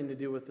has nothing to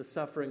do with the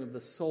suffering of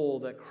the soul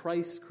that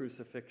Christ's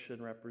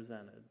crucifixion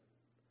represented.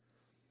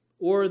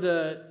 or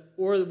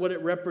what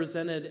it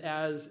represented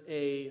as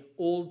a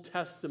Old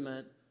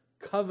Testament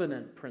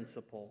covenant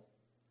principle.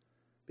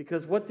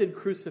 Because what did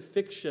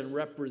crucifixion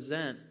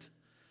represent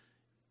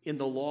in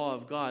the law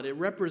of God? It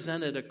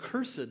represented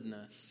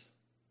accursedness.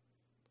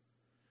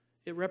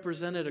 It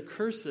represented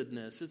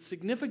accursedness. It's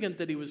significant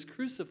that he was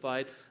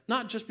crucified,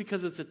 not just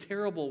because it's a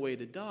terrible way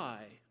to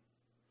die,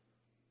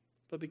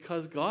 but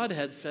because God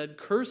had said,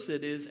 "Cursed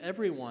is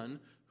everyone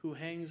who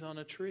hangs on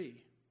a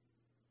tree."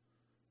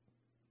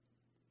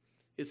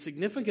 It's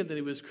significant that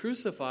he was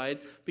crucified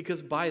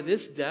because by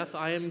this death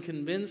I am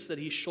convinced that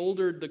he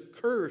shouldered the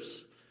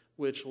curse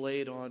which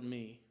laid on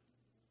me.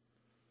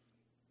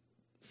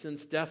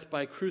 Since death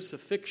by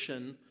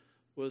crucifixion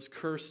was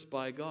cursed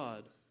by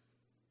God.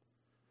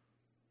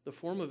 The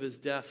form of his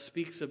death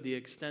speaks of the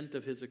extent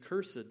of his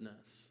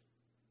accursedness.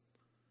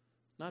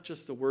 Not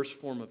just the worst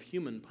form of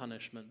human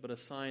punishment, but a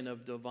sign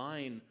of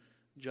divine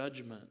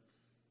judgment.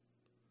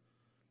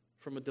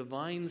 From a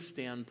divine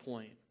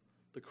standpoint,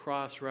 the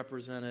cross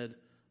represented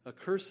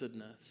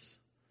accursedness,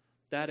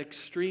 that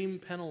extreme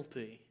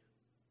penalty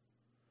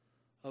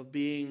of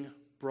being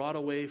brought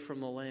away from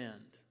the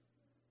land.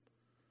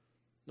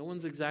 No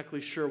one's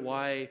exactly sure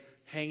why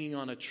hanging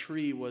on a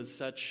tree was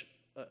such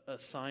a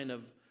sign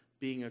of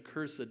being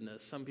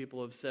accursedness. Some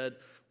people have said,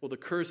 well, the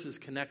curse is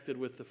connected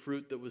with the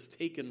fruit that was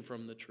taken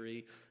from the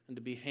tree, and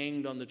to be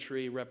hanged on the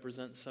tree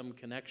represents some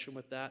connection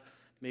with that.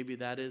 Maybe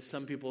that is.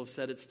 Some people have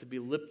said it's to be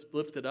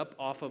lifted up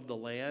off of the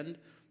land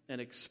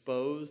and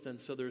exposed, and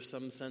so there's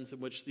some sense in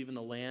which even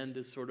the land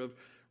is sort of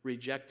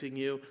rejecting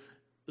you.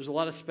 There's a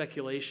lot of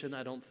speculation.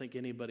 I don't think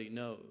anybody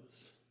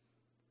knows.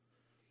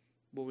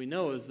 What we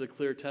know is the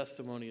clear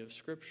testimony of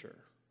Scripture.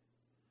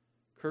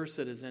 Cursed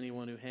is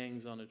anyone who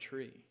hangs on a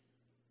tree.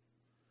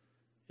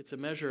 It's a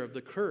measure of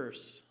the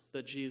curse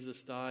that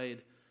Jesus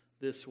died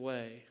this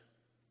way.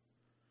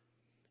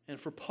 And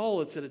for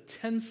Paul, it's an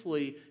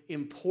intensely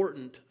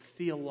important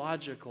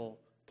theological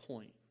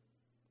point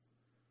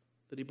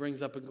that he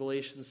brings up in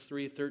Galatians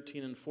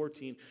 3:13 and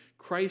 14.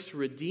 Christ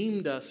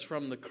redeemed us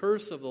from the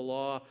curse of the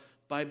law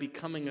by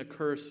becoming a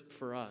curse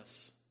for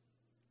us.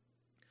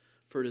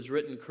 For it is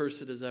written,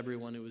 "Cursed is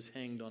everyone who is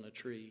hanged on a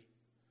tree,"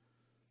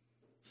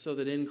 so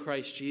that in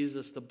Christ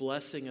Jesus the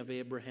blessing of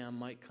Abraham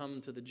might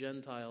come to the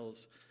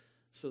Gentiles,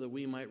 so that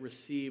we might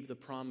receive the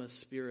promised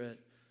Spirit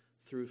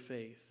through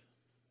faith.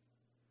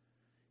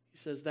 He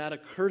says that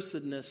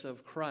accursedness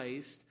of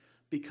Christ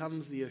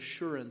becomes the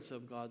assurance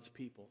of God's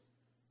people.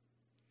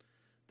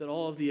 That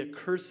all of the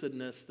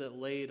accursedness that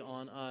laid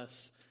on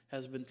us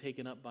has been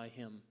taken up by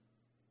him.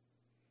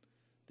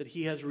 That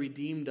he has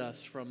redeemed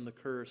us from the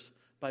curse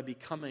by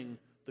becoming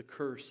the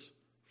curse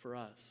for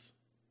us.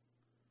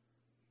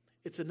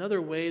 It's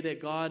another way that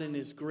God in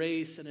his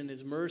grace and in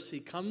his mercy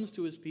comes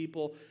to his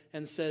people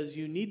and says,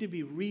 you need to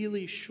be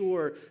really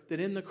sure that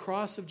in the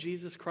cross of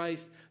Jesus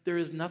Christ there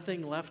is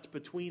nothing left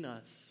between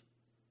us.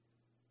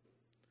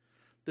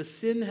 The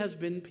sin has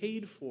been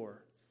paid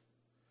for.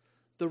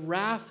 The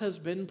wrath has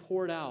been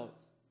poured out.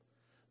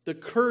 The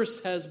curse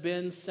has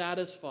been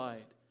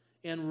satisfied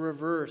and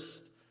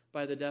reversed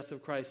by the death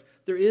of Christ.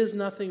 There is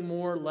nothing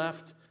more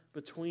left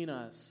between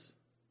us.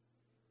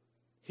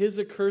 His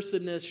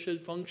accursedness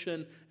should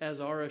function as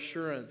our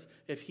assurance.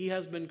 If he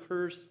has been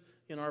cursed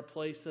in our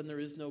place, then there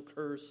is no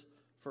curse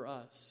for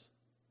us.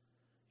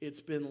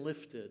 It's been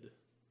lifted.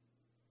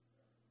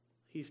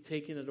 He's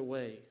taken it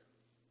away.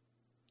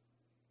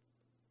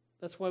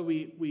 That's why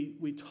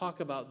we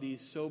talk about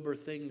these sober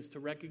things, to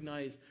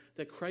recognize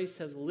that Christ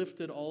has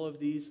lifted all of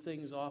these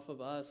things off of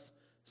us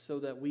so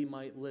that we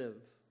might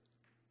live.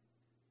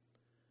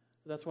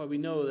 That's why we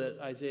know that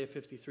Isaiah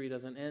 53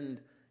 doesn't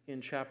end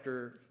in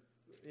chapter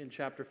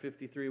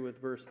 53 with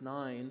verse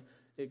 9.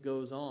 It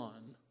goes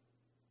on.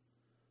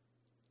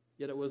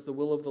 Yet it was the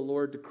will of the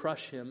Lord to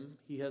crush him.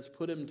 He has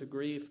put him to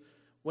grief.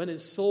 When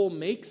his soul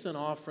makes an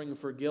offering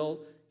for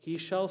guilt, he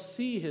shall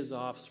see his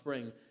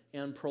offspring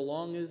and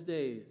prolong his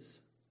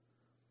days.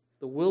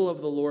 The will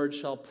of the Lord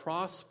shall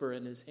prosper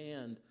in his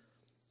hand.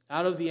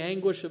 Out of the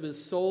anguish of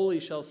his soul he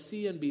shall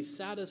see and be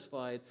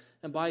satisfied,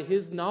 and by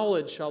his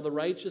knowledge shall the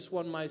righteous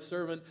one, my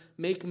servant,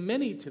 make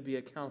many to be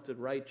accounted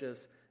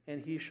righteous,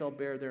 and he shall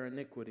bear their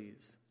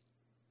iniquities.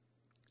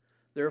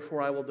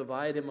 Therefore I will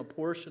divide him a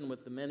portion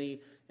with the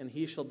many, and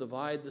he shall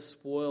divide the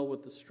spoil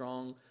with the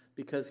strong,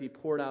 because he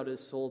poured out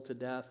his soul to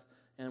death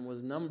and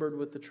was numbered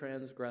with the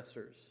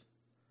transgressors.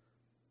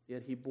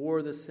 Yet he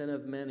bore the sin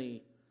of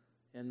many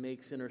and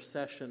makes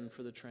intercession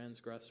for the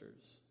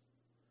transgressors.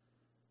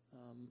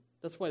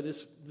 That's why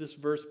this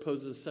verse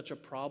poses such a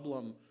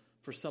problem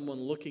for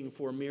someone looking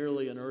for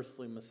merely an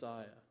earthly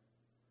Messiah.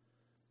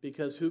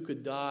 Because who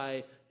could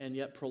die and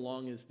yet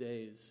prolong his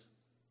days?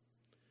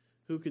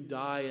 Who could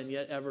die and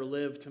yet ever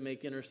live to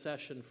make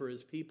intercession for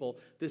his people?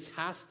 This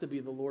has to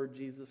be the Lord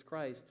Jesus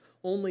Christ.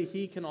 Only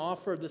he can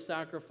offer the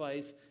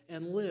sacrifice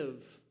and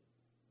live.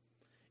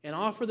 And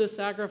offer the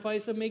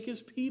sacrifice and make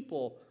his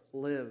people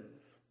live.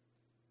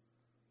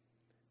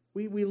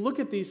 We look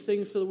at these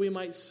things so that we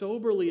might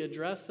soberly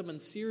address them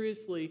and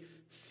seriously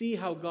see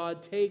how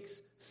God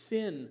takes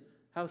sin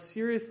how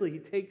seriously he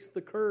takes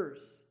the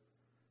curse,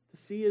 to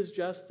see his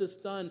justice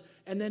done,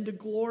 and then to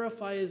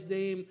glorify his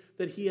name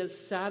that he has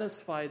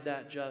satisfied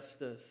that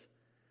justice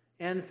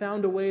and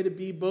found a way to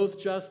be both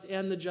just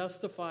and the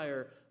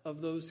justifier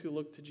of those who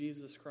look to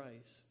Jesus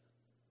Christ.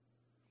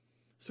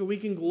 So we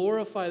can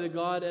glorify the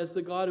God as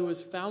the God who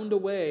has found a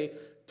way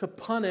to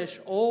punish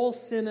all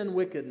sin and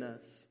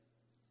wickedness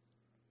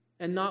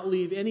and not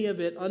leave any of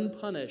it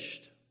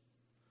unpunished,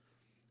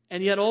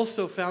 and yet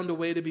also found a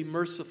way to be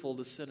merciful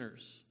to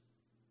sinners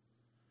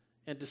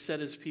and to set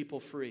his people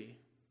free.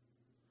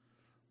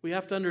 We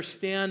have to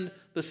understand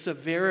the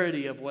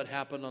severity of what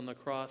happened on the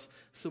cross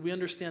so we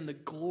understand the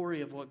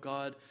glory of what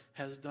God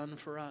has done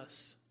for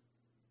us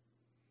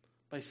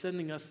by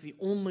sending us the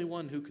only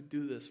one who could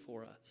do this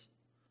for us,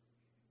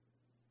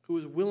 who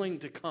is willing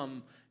to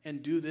come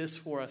and do this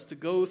for us, to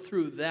go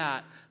through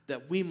that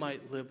we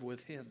might live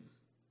with him.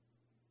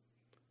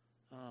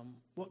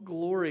 What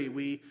glory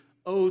we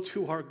owe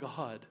to our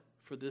God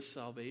for this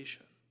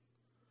salvation,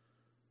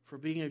 for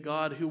being a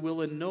God who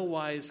will in no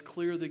wise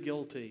clear the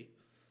guilty,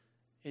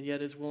 and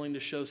yet is willing to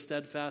show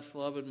steadfast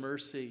love and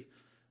mercy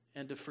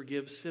and to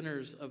forgive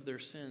sinners of their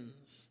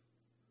sins.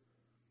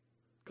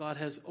 God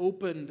has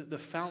opened the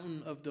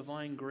fountain of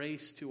divine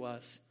grace to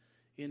us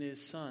in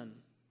his Son.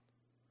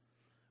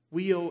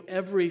 We owe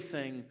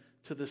everything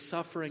to the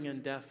suffering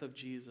and death of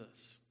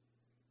Jesus.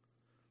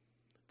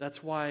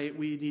 That's why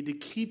we need to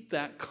keep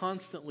that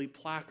constantly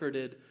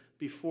placarded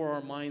before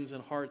our minds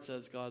and hearts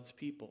as God's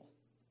people.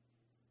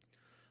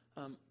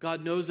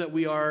 God knows that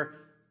we are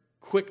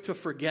quick to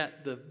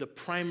forget the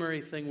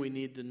primary thing we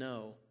need to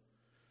know.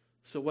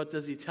 So what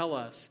does he tell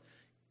us?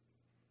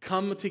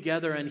 Come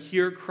together and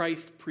hear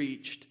Christ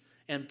preached,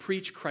 and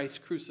preach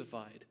Christ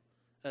crucified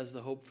as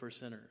the hope for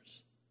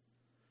sinners.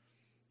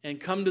 And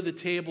come to the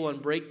table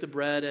and break the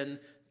bread and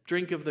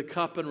drink of the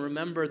cup and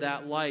remember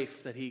that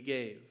life that he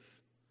gave.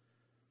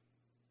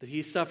 That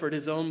he suffered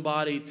his own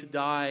body to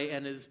die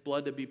and his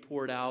blood to be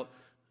poured out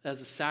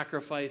as a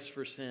sacrifice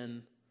for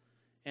sin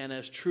and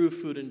as true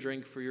food and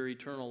drink for your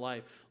eternal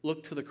life.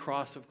 Look to the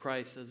cross of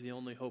Christ as the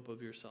only hope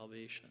of your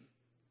salvation.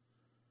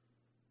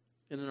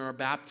 And in our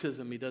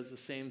baptism, he does the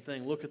same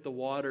thing. Look at the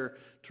water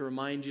to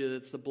remind you that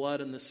it's the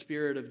blood and the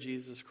Spirit of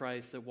Jesus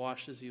Christ that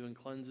washes you and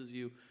cleanses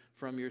you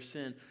from your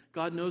sin.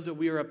 God knows that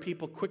we are a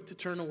people quick to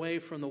turn away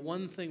from the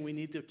one thing we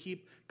need to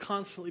keep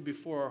constantly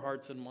before our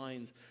hearts and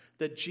minds,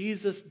 that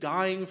Jesus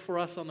dying for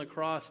us on the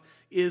cross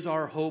is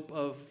our hope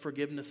of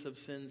forgiveness of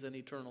sins and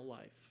eternal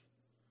life.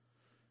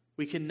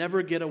 We can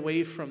never get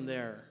away from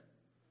there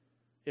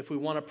if we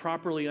want to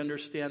properly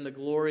understand the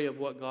glory of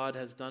what God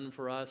has done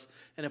for us,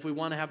 and if we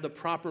want to have the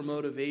proper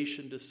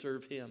motivation to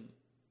serve him.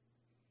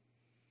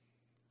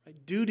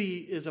 Duty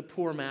is a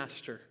poor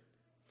master.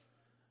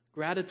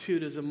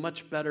 Gratitude is a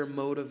much better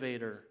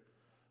motivator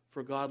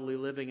for godly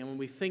living. And when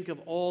we think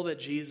of all that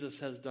Jesus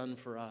has done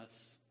for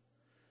us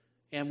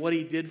and what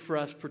he did for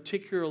us,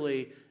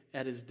 particularly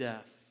at his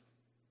death,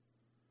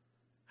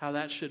 how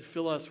that should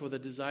fill us with a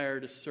desire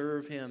to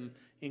serve him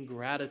in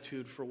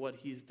gratitude for what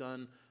he's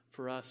done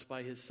for us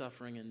by his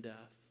suffering and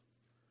death.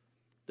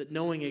 That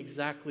knowing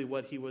exactly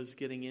what he was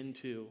getting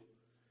into,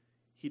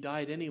 he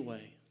died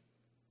anyway,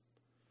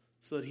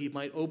 so that he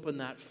might open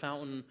that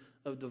fountain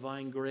of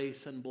divine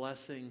grace and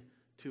blessing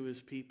to his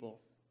people.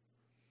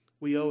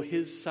 We owe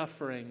his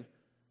suffering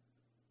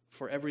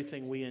for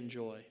everything we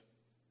enjoy.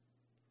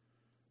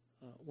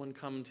 One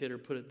commentator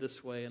put it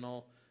this way, and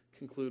I'll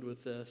conclude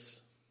with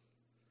this.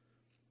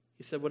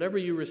 He said, whatever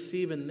you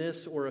receive in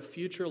this or a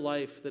future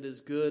life that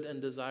is good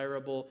and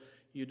desirable,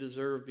 you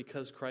deserve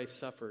because Christ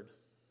suffered.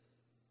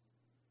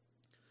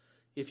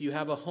 If you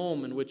have a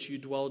home in which you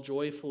dwell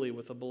joyfully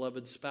with a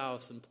beloved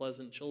spouse and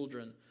pleasant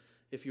children,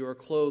 if you are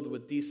clothed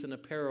with decent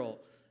apparel,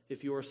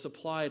 if you are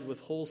supplied with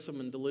wholesome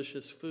and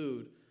delicious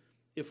food,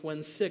 if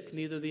when sick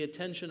neither the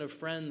attention of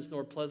friends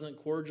nor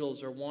pleasant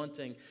cordials are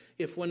wanting,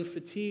 if when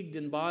fatigued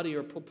in body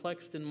or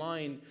perplexed in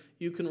mind,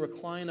 you can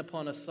recline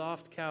upon a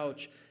soft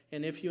couch,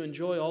 and if you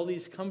enjoy all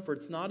these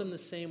comforts, not in the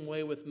same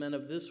way with men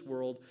of this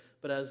world,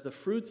 but as the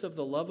fruits of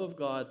the love of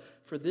God,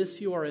 for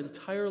this you are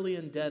entirely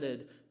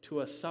indebted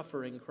to a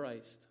suffering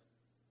Christ,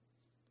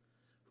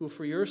 who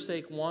for your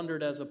sake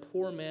wandered as a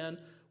poor man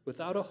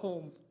without a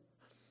home,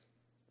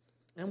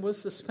 and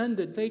was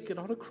suspended naked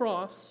on a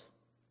cross,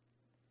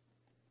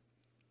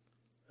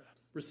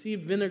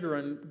 received vinegar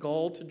and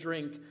gall to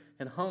drink,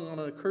 and hung on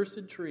an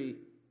accursed tree,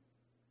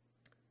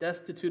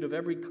 destitute of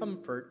every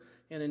comfort,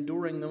 and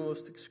enduring the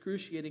most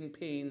excruciating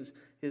pains,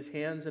 his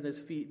hands and his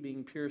feet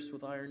being pierced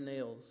with iron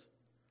nails.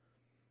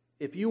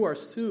 If you are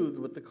soothed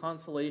with the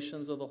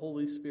consolations of the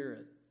Holy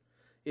Spirit,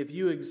 if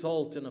you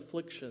exult in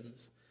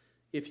afflictions,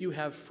 if you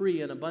have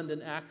free and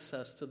abundant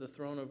access to the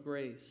throne of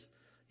grace,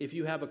 if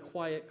you have a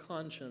quiet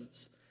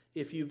conscience,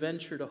 if you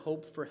venture to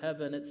hope for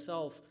heaven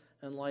itself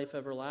and life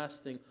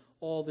everlasting,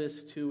 all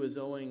this too is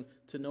owing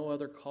to no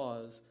other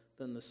cause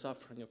than the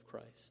suffering of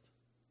Christ.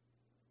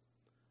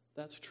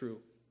 That's true.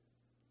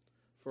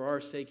 For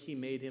our sake he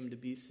made him to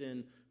be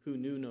sin who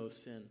knew no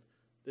sin,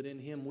 that in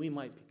him we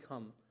might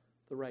become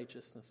the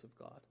righteousness of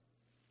God.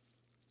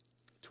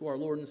 To our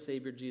Lord and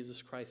Savior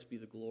Jesus Christ be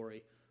the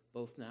glory,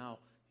 both now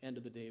and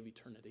to the day of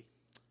eternity.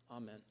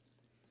 Amen.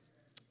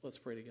 Let's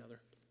pray together.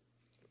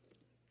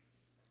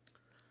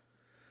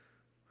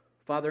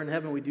 Father in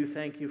heaven, we do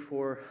thank you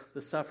for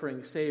the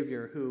suffering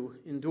Savior who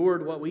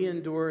endured what we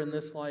endure in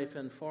this life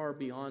and far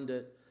beyond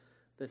it,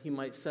 that he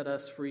might set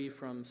us free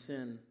from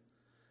sin.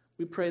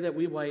 We pray that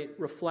we might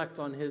reflect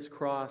on his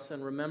cross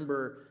and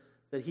remember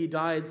that he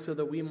died so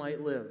that we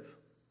might live,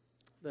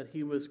 that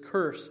he was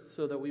cursed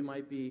so that we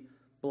might be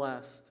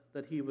blessed,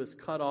 that he was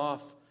cut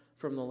off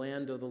from the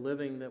land of the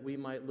living that we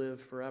might live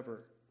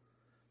forever.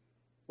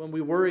 When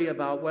we worry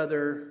about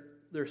whether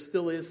there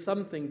still is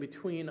something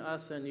between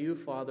us and you,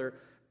 Father,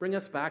 bring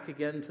us back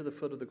again to the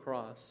foot of the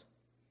cross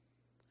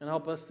and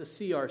help us to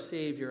see our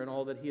Savior and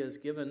all that he has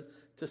given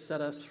to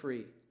set us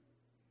free.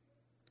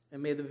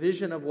 And may the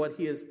vision of what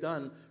he has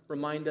done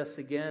remind us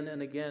again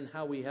and again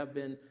how we have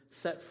been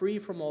set free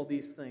from all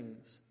these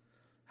things,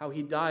 how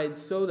he died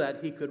so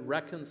that he could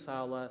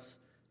reconcile us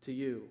to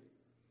you.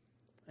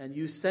 And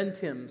you sent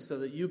him so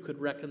that you could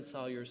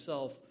reconcile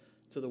yourself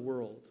to the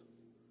world.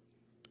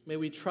 May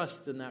we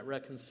trust in that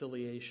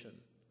reconciliation.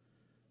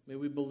 May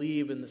we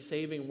believe in the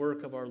saving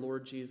work of our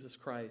Lord Jesus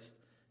Christ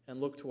and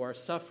look to our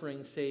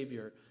suffering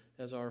Savior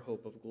as our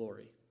hope of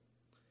glory.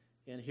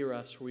 And hear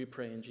us, for we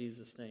pray in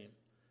Jesus' name.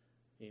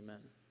 Amen.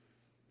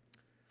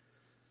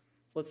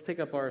 Let's take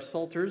up our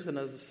psalters, and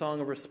as a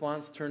song of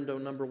response, turn to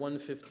number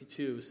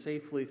 152,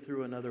 Safely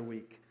Through Another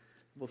Week.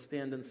 We'll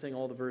stand and sing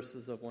all the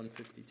verses of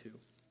 152.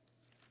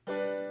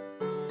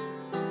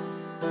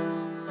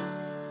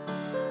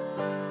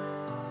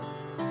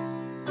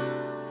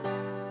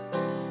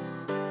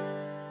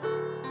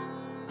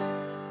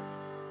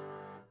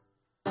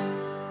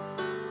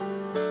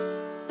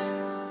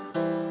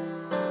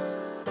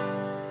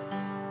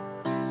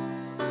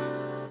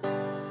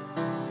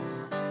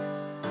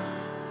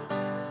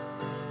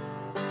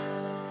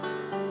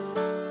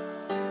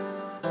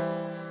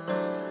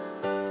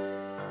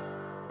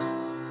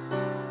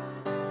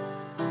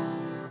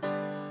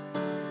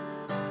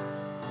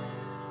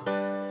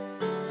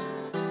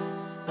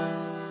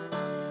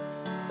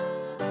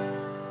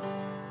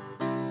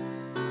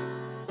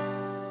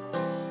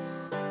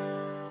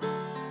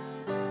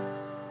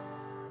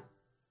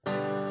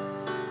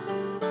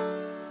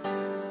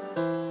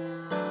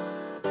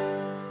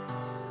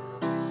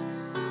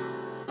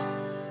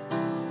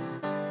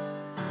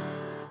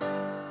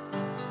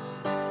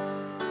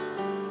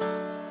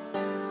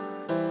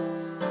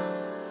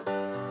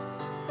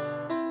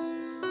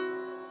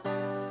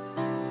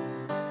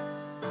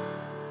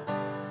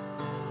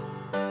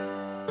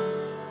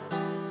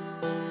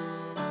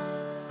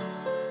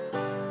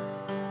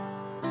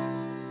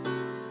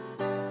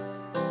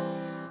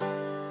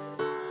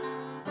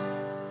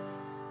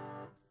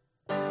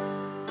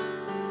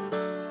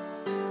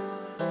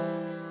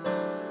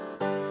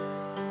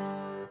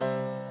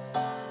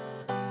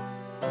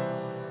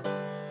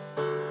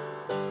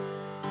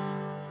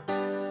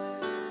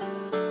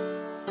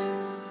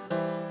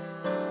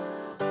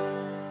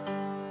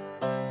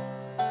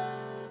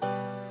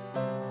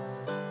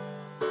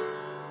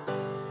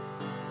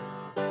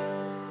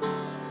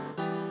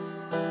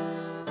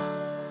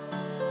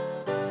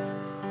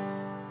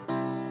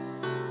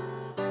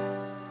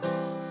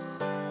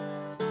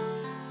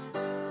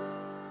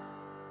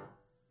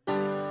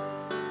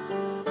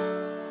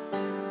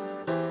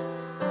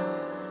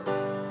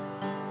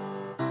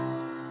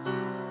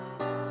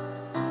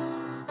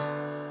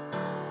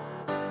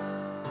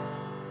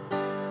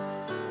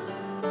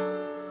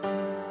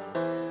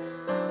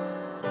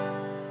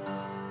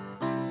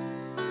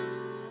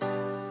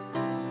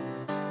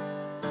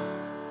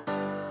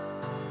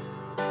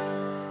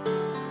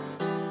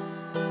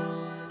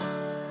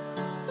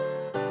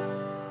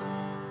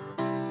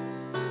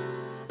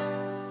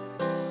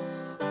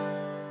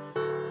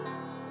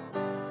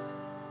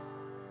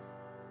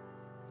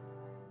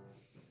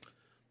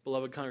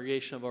 Beloved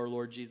congregation of our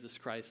Lord Jesus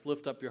Christ,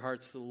 lift up your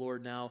hearts to the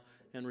Lord now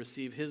and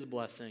receive his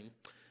blessing.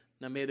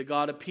 Now may the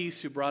God of peace,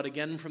 who brought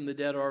again from the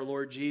dead our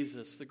Lord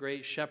Jesus, the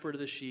great shepherd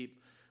of the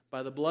sheep,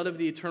 by the blood of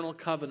the eternal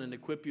covenant,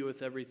 equip you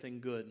with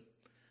everything good,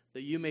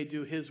 that you may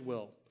do his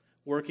will,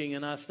 working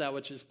in us that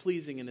which is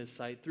pleasing in his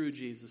sight through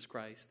Jesus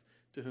Christ,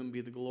 to whom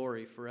be the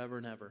glory forever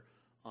and ever.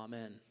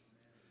 Amen.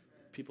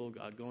 People of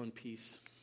God, go in peace.